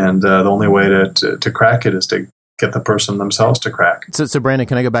 and the only way to crack it is to get the person themselves to crack. So Brandon,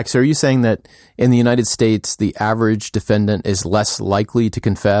 can I go back? So are you saying that in the United States, the average defendant is less likely to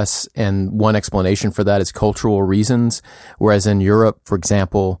confess, and one explanation for that is cultural reasons, whereas in Europe, for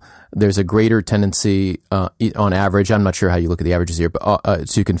example, there's a greater tendency on average, I'm not sure how you look at the averages here, but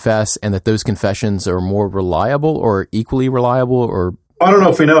to confess, and that those confessions are more reliable or equally reliable? Or I don't know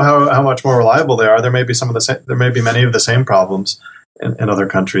if we know how much more reliable they are. There may be there may be many of the same problems in other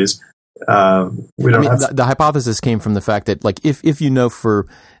countries. The hypothesis came from the fact that, like, if you know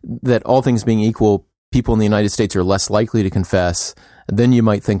that all things being equal, people in the United States are less likely to confess, then you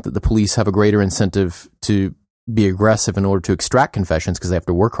might think that the police have a greater incentive to be aggressive in order to extract confessions because they have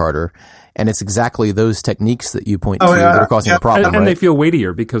to work harder. And it's exactly those techniques that you point to that are causing the problem. And they feel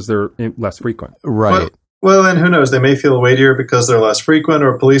weightier because they're less frequent. Right. Well, and who knows? They may feel weightier because they're less frequent,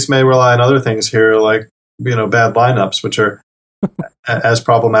 or police may rely on other things here, like, bad lineups, which are as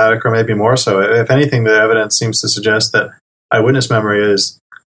problematic or maybe more so. If anything, the evidence seems to suggest that eyewitness memory is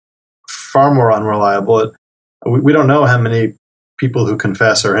far more unreliable. We don't know how many people who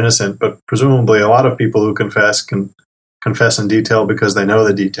confess are innocent, but presumably a lot of people who confess can confess in detail because they know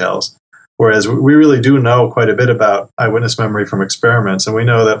the details. Whereas we really do know quite a bit about eyewitness memory from experiments. And we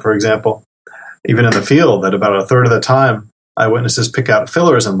know that, for example, even in the field, that about a third of the time, eyewitnesses pick out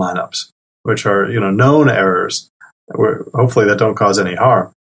fillers in lineups, which are, known errors. Hopefully that don't cause any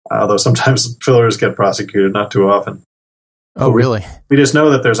harm. Although sometimes fillers get prosecuted, not too often. Oh, really? We just know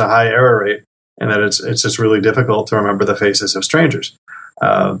that there's a high error rate, and that it's just really difficult to remember the faces of strangers.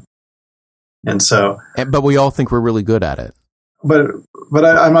 But we all think we're really good at it. But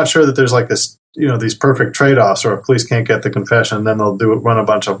I'm not sure that there's like this, these perfect trade-offs, or if police can't get the confession, then they'll run a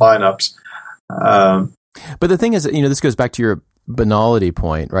bunch of lineups. But the thing is, this goes back to your banality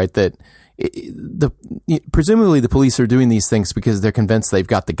point, right? That presumably the police are doing these things because they're convinced they've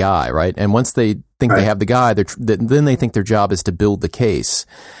got the guy, right? And once they think they have the guy, then they think their job is to build the case.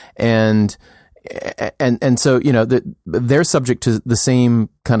 And so, they're subject to the same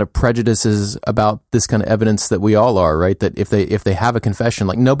kind of prejudices about this kind of evidence that we all are, right? That if they have a confession,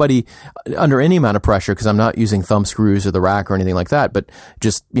 like, nobody under any amount of pressure, because I'm not using thumb screws or the rack or anything like that, but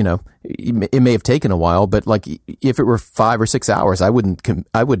just, it may have taken a while, but like, if it were 5 or 6 hours, I wouldn't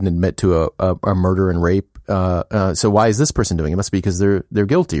admit to a murder and rape. So why is this person doing it? It must be because they're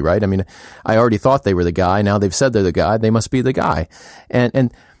guilty, right? I mean, I already thought they were the guy. Now they've said they're the guy. They must be the guy.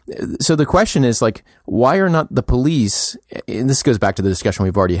 And so the question is, like, why are not the police, and this goes back to the discussion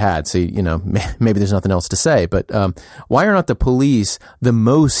we've already had, so, maybe there's nothing else to say, but why are not the police the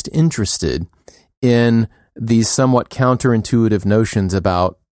most interested in these somewhat counterintuitive notions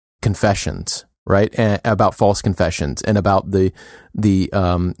about confessions, right? And about false confessions, and about the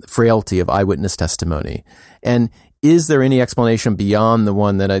frailty of eyewitness testimony? And is there any explanation beyond the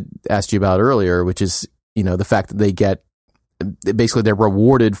one that I asked you about earlier, which is, the fact that they get, basically they're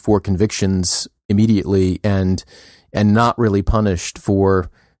rewarded for convictions immediately and not really punished for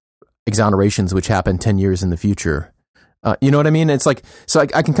exonerations which happen 10 years in the future? You know what I mean? It's like, so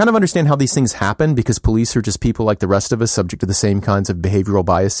I can kind of understand how these things happen because police are just people like the rest of us, subject to the same kinds of behavioral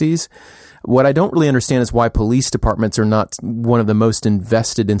biases. What I don't really understand is why police departments are not one of the most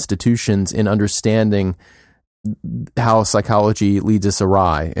invested institutions in understanding how psychology leads us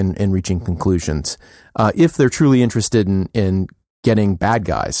awry in reaching conclusions. If they're truly interested in getting bad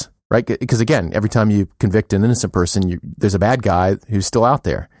guys, right? Because again, every time you convict an innocent person, there's a bad guy who's still out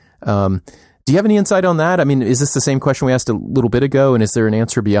there. Do you have any insight on that? I mean, is this the same question we asked a little bit ago? And is there an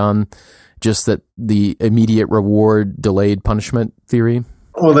answer beyond just that the immediate reward, delayed punishment theory?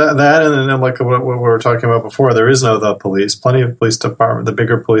 Well, that and then like what we were talking about before, there is no the police. Plenty of police department, the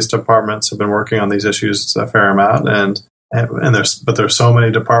bigger police departments have been working on these issues a fair amount, and there's so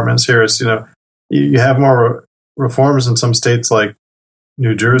many departments here. It's, you have more reforms in some states like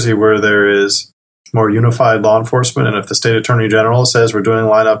New Jersey where there is more unified law enforcement, and if the state attorney general says we're doing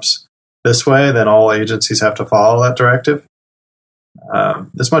lineups this way, then all agencies have to follow that directive.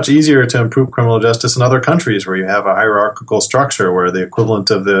 It's much easier to improve criminal justice in other countries where you have a hierarchical structure where the equivalent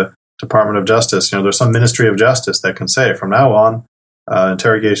of the Department of Justice, there's some Ministry of Justice that can say from now on,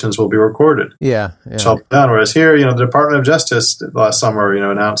 interrogations will be recorded. Yeah. Whereas here, the Department of Justice last summer,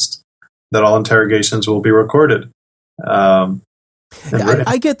 announced that all interrogations will be recorded. I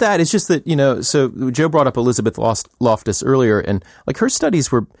get that. It's just that, so Joe brought up Elizabeth Loftus earlier, and like her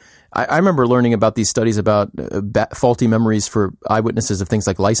studies were, I remember learning about these studies about faulty memories for eyewitnesses of things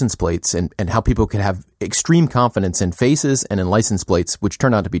like license plates and how people could have extreme confidence in faces and in license plates, which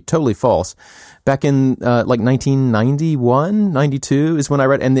turned out to be totally false. Back in like 1991, 92 is when I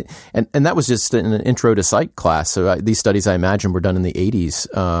read, and that was just in an intro to psych class. So these studies, I imagine, were done in the 80s.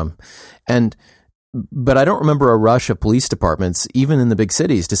 And But I don't remember a rush of police departments, even in the big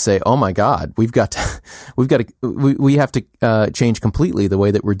cities, to say, "Oh my God, we have to change completely the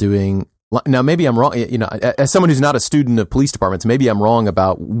way that we're doing." Now, maybe I'm wrong. You know, as someone who's not a student of police departments, maybe I'm wrong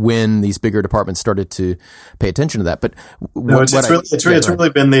about when these bigger departments started to pay attention to that. But it's really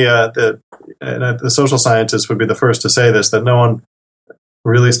been the social scientists would be the first to say this, that no one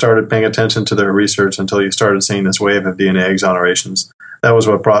really started paying attention to their research until you started seeing this wave of DNA exonerations. That was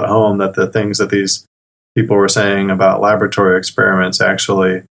what brought home that the things that these people were saying about laboratory experiments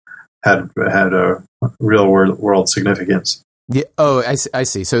actually had a real world significance. Yeah. Oh, I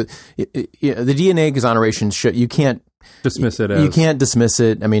see. So the DNA exoneration you can't dismiss it. You can't dismiss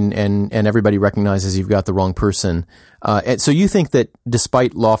it. I mean, and everybody recognizes you've got the wrong person. And so you think that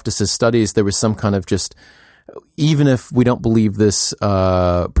despite Loftus's studies, there was some kind of just, even if we don't believe this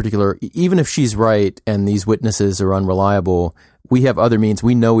even if she's right and these witnesses are unreliable, we have other means.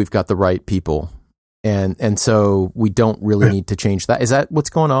 We know we've got the right people. And so we don't really need to change that. Is that what's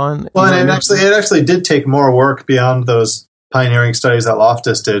going on? Well, and it actually did take more work beyond those pioneering studies that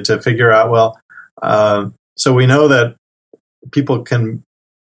Loftus did to figure out, so we know that people can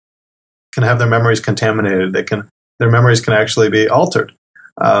have their memories contaminated. Their memories can actually be altered.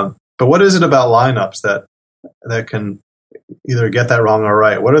 But what is it about lineups that can either get that wrong or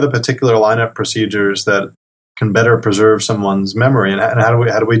right? What are the particular lineup procedures that can better preserve someone's memory, and how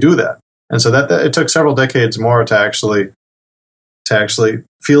do we do that? And so that it took several decades more to actually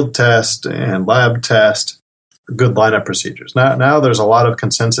field test and lab test good lineup procedures. Now there's a lot of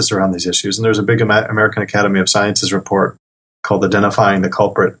consensus around these issues, and there's a big American Academy of Sciences report called "Identifying the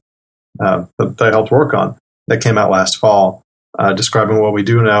Culprit" that I helped work on, that came out last fall, describing what we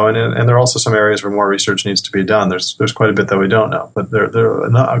do know, and there are also some areas where more research needs to be done. There's quite a bit that we don't know, but there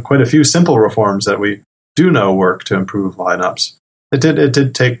are quite a few simple reforms that we do know work to improve lineups. It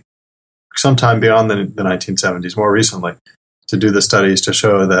did take some time beyond the 1970s, more recently, to do the studies to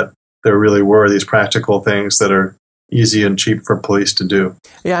show that there really were these practical things that are easy and cheap for police to do.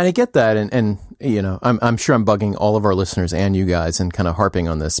 Yeah, and I get that, and you know, I'm sure I'm bugging all of our listeners and you guys and kind of harping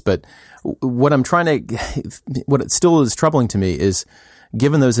on this, but what it still is troubling to me is,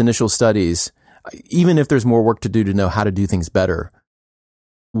 given those initial studies, even if there's more work to do to know how to do things better,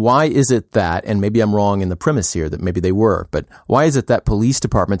 why is it that, and maybe I'm wrong in the premise here that maybe they were, but why is it that police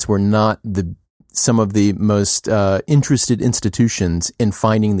departments were not some of the most interested institutions in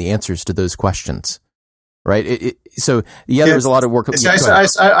finding the answers to those questions? Right. There was a lot of work.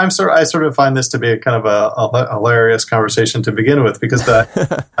 I sort of find this to be a kind of a hilarious conversation to begin with, because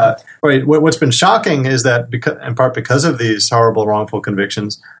what's been shocking is that in part because of these horrible wrongful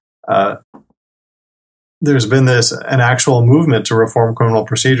convictions, there's been an actual movement to reform criminal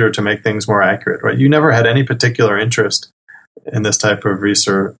procedure to make things more accurate. Right. You never had any particular interest in this type of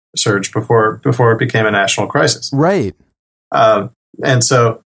research before it became a national crisis. Right. And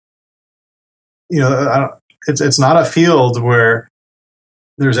so, it's not a field where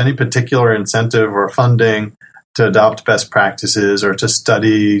there's any particular incentive or funding to adopt best practices or to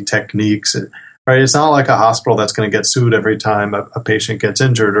study techniques, right? It's not like a hospital that's going to get sued every time a patient gets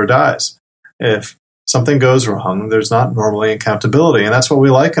injured or dies. If something goes wrong, there's not normally accountability, and that's what we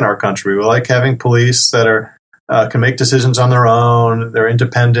like in our country. We like having police that can make decisions on their own. They're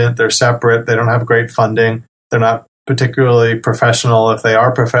independent. They're separate. They don't have great funding. They're not particularly professional. If they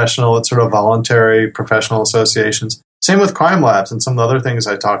are professional, it's sort of voluntary professional associations. Same with crime labs and some of the other things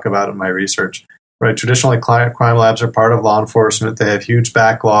I talk about in my research. Right? Traditionally, crime labs are part of law enforcement. They have huge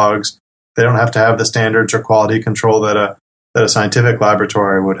backlogs. They don't have to have the standards or quality control that a scientific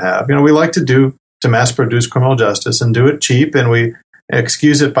laboratory would have. We like to mass produce criminal justice and do it cheap, and we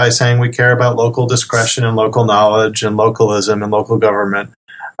excuse it by saying we care about local discretion and local knowledge and localism and local government.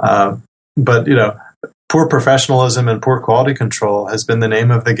 But poor professionalism and poor quality control has been the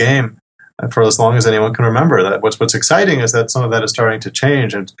name of the game for as long as anyone can remember. That what's exciting is that some of that is starting to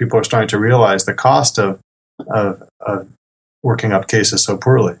change, and people are starting to realize the cost of working up cases so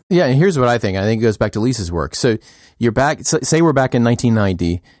poorly. Yeah, and here's what I think. I think it goes back to Lisa's work. So you're back. Say we're back in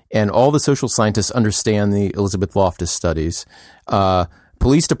 1990, and all the social scientists understand the Elizabeth Loftus studies.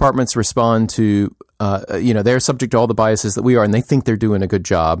 Police departments respond to, they're subject to all the biases that we are, and they think they're doing a good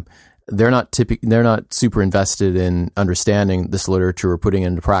job. They're not super invested in understanding this literature or putting it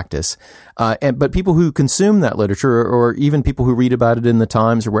into practice. But people who consume that literature, or even people who read about it in the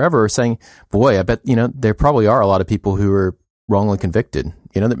Times or wherever, are saying, boy, I bet, there probably are a lot of people who are wrongly convicted.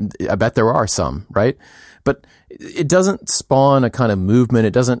 I bet there are some, right? But it doesn't spawn a kind of movement.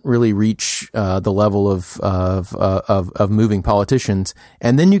 It doesn't really reach the level of moving politicians.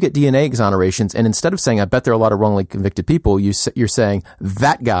 And then you get DNA exonerations, and instead of saying, I bet there are a lot of wrongly convicted people, you're saying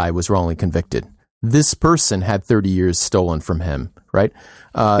that guy was wrongly convicted. this person had 30 years stolen from him, right?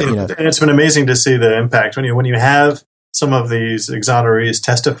 And it's been amazing to see the impact when you have some of these exonerees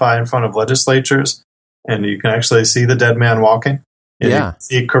testify in front of legislatures, and you can actually see the dead man walking. You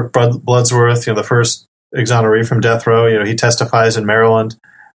see Kirk Bloodsworth, the first exoneree from death row. He testifies in Maryland,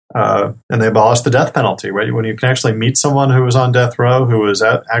 and they abolished the death penalty. Right, when you can actually meet someone who was on death row who was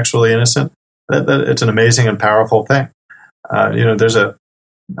actually innocent, that it's an amazing and powerful thing.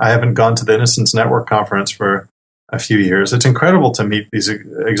 I haven't gone to the Innocence Network conference for a few years. It's incredible to meet these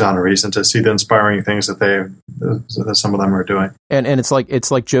exonerees and to see the inspiring things that some of them are doing. And it's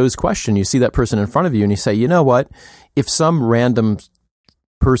like Joe's question. You see that person in front of you and you say, you know what? If some random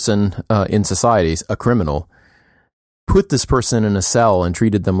person in society, a criminal, put this person in a cell and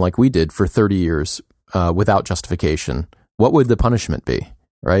treated them like we did for 30 years without justification, what would the punishment be,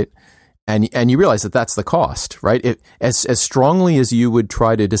 right? And you realize that that's the cost, right? As strongly as you would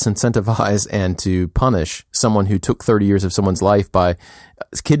try to disincentivize and to punish someone who took 30 years of someone's life by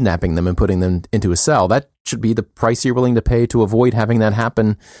kidnapping them and putting them into a cell, that should be the price you're willing to pay to avoid having that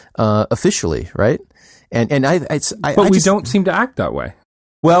happen officially, right? But we don't seem to act that way.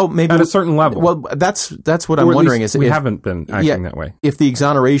 Well, maybe at a certain level. Well, that's what I'm wondering. We haven't been acting that way. If the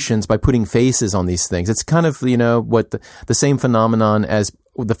exonerations by putting faces on these things, it's kind of what the same phenomenon as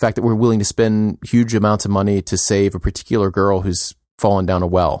the fact that we're willing to spend huge amounts of money to save a particular girl who's fallen down a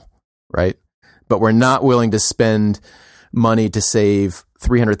well, right? But we're not willing to spend money to save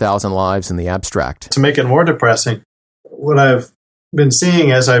 300,000 lives in the abstract. To make it more depressing, what I've been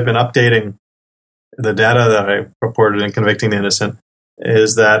seeing as I've been updating the data that I reported in Convicting the Innocent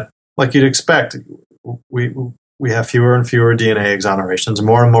is that, like you'd expect, we have fewer and fewer DNA exonerations.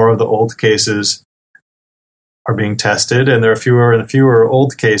 More and more of the old cases are being tested, and there are fewer and fewer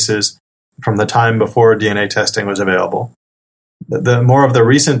old cases from the time before DNA testing was available. The more of the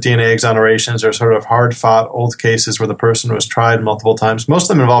recent DNA exonerations are sort of hard-fought old cases where the person was tried multiple times, most of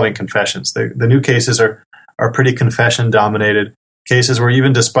them involving confessions. The new cases are pretty confession-dominated cases where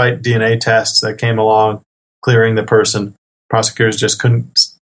even despite DNA tests that came along clearing the person, prosecutors just couldn't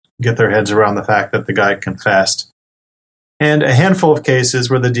get their heads around the fact that the guy confessed. And a handful of cases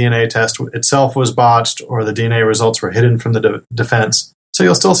where the DNA test itself was botched or the DNA results were hidden from the defense. So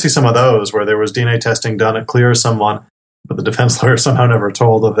you'll still see some of those where there was DNA testing done to clear someone, but the defense lawyer somehow never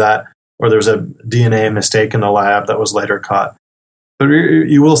told of that, or there was a DNA mistake in the lab that was later caught. But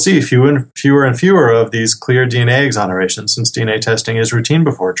you will see fewer and fewer of these clear DNA exonerations since DNA testing is routine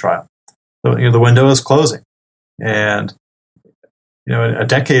before trial. So, the window is closing. And a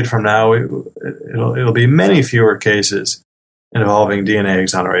decade from now, it'll be many fewer cases involving DNA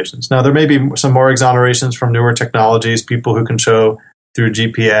exonerations. Now, there may be some more exonerations from newer technologies, people who can show through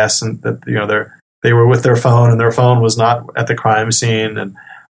GPS and that they were with their phone and their phone was not at the crime scene, and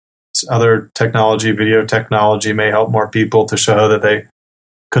other technology, video technology, may help more people to show that they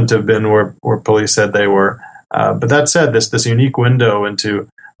couldn't have been where police said they were. But that said, this unique window into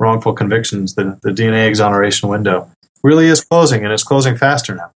wrongful convictions, the DNA exoneration window, really is closing, and it's closing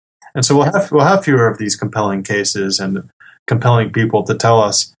faster now. And so we'll have fewer of these compelling cases and compelling people to tell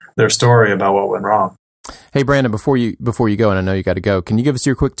us their story about what went wrong. Hey, Brandon, before you go, and I know you got to go, can you give us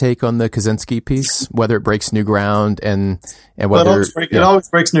your quick take on the Kaczynski piece, whether it breaks new ground and whether it always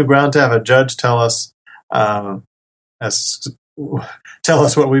breaks new ground to have a judge tell us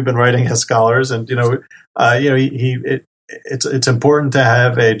what we've been writing as scholars, and it's important to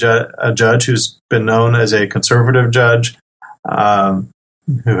have a judge who's been known as a conservative judge, who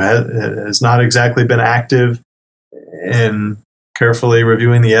has not exactly been active in carefully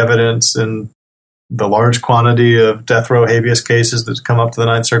reviewing the evidence and the large quantity of death row habeas cases that come up to the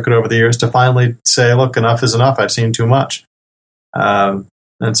Ninth Circuit over the years, to finally say, look, enough is enough. I've seen too much. And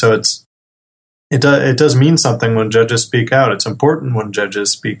so it does mean something when judges speak out. It's important when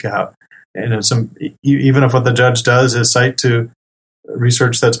judges speak out. And even if what the judge does is cite to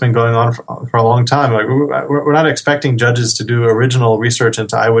research that's been going on for a long time, like we're not expecting judges to do original research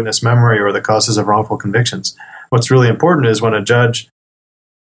into eyewitness memory or the causes of wrongful convictions. What's really important is when a judge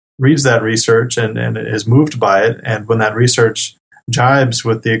reads that research and is moved by it, and when that research jibes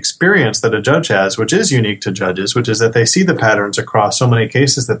with the experience that a judge has, which is unique to judges, which is that they see the patterns across so many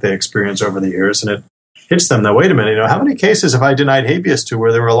cases that they experience over the years, and it hits them that, wait a minute, how many cases have I denied habeas to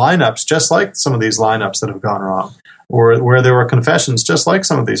where there were lineups just like some of these lineups that have gone wrong, or where there were confessions just like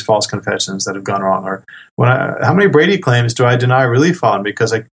some of these false confessions that have gone wrong, or how many Brady claims do I deny relief on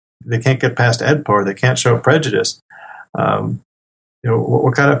because they can't get past EDPA or they can't show prejudice?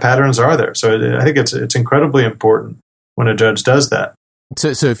 What kind of patterns are there? So I think it's incredibly important when a judge does that.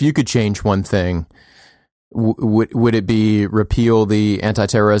 So if you could change one thing Would it be repeal the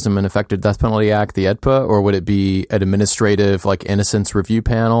Anti-Terrorism and Effective Death Penalty Act, the AEDPA, or would it be an administrative like innocence review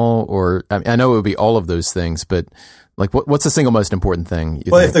panel? Or I know it would be all of those things, but like what's the single most important thing?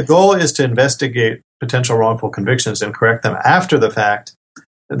 Well, if the goal is to investigate potential wrongful convictions and correct them after the fact,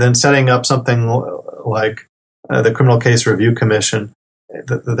 then setting up something like the Criminal Case Review Commission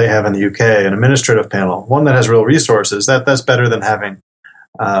that they have in the UK, an administrative panel, one that has real resources, that's better than having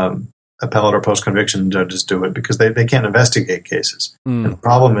appellate or post-conviction judges do it, because they can't investigate cases. And the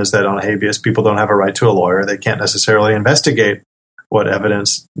problem is that on habeas, people don't have a right to a lawyer. They can't necessarily investigate what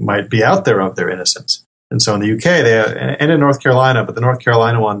evidence might be out there of their innocence. And so in the UK, and in North Carolina, but the North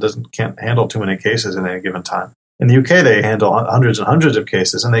Carolina one can't handle too many cases at any given time. In the UK, they handle hundreds and hundreds of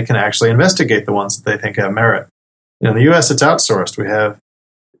cases, and they can actually investigate the ones that they think have merit. In the US, it's outsourced. We have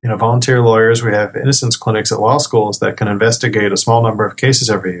volunteer lawyers. We have innocence clinics at law schools that can investigate a small number of cases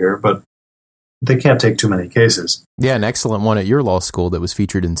every year, but they can't take too many cases. Yeah, an excellent one at your law school that was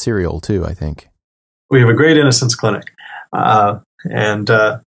featured in Serial, too, I think. We have a great innocence clinic, and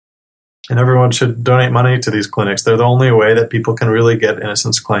everyone should donate money to these clinics. They're the only way that people can really get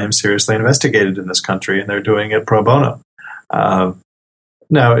innocence claims seriously investigated in this country, and they're doing it pro bono.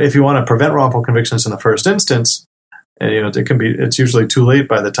 Now, if you want to prevent wrongful convictions in the first instance, it's usually too late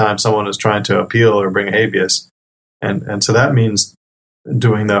by the time someone is trying to appeal or bring habeas, and so that means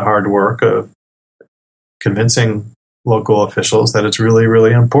doing the hard work of convincing local officials that it's really,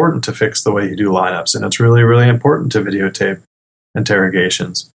 really important to fix the way you do lineups, and it's really, really important to videotape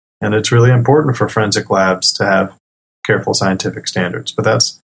interrogations, and it's really important for forensic labs to have careful scientific standards. But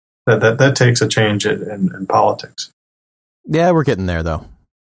that takes a change in politics. Yeah, we're getting there, though.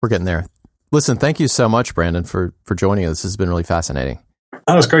 We're getting there. Listen, thank you so much, Brandon, for joining us. This has been really fascinating.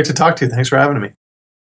 Oh, it's great to talk to you. Thanks for having me.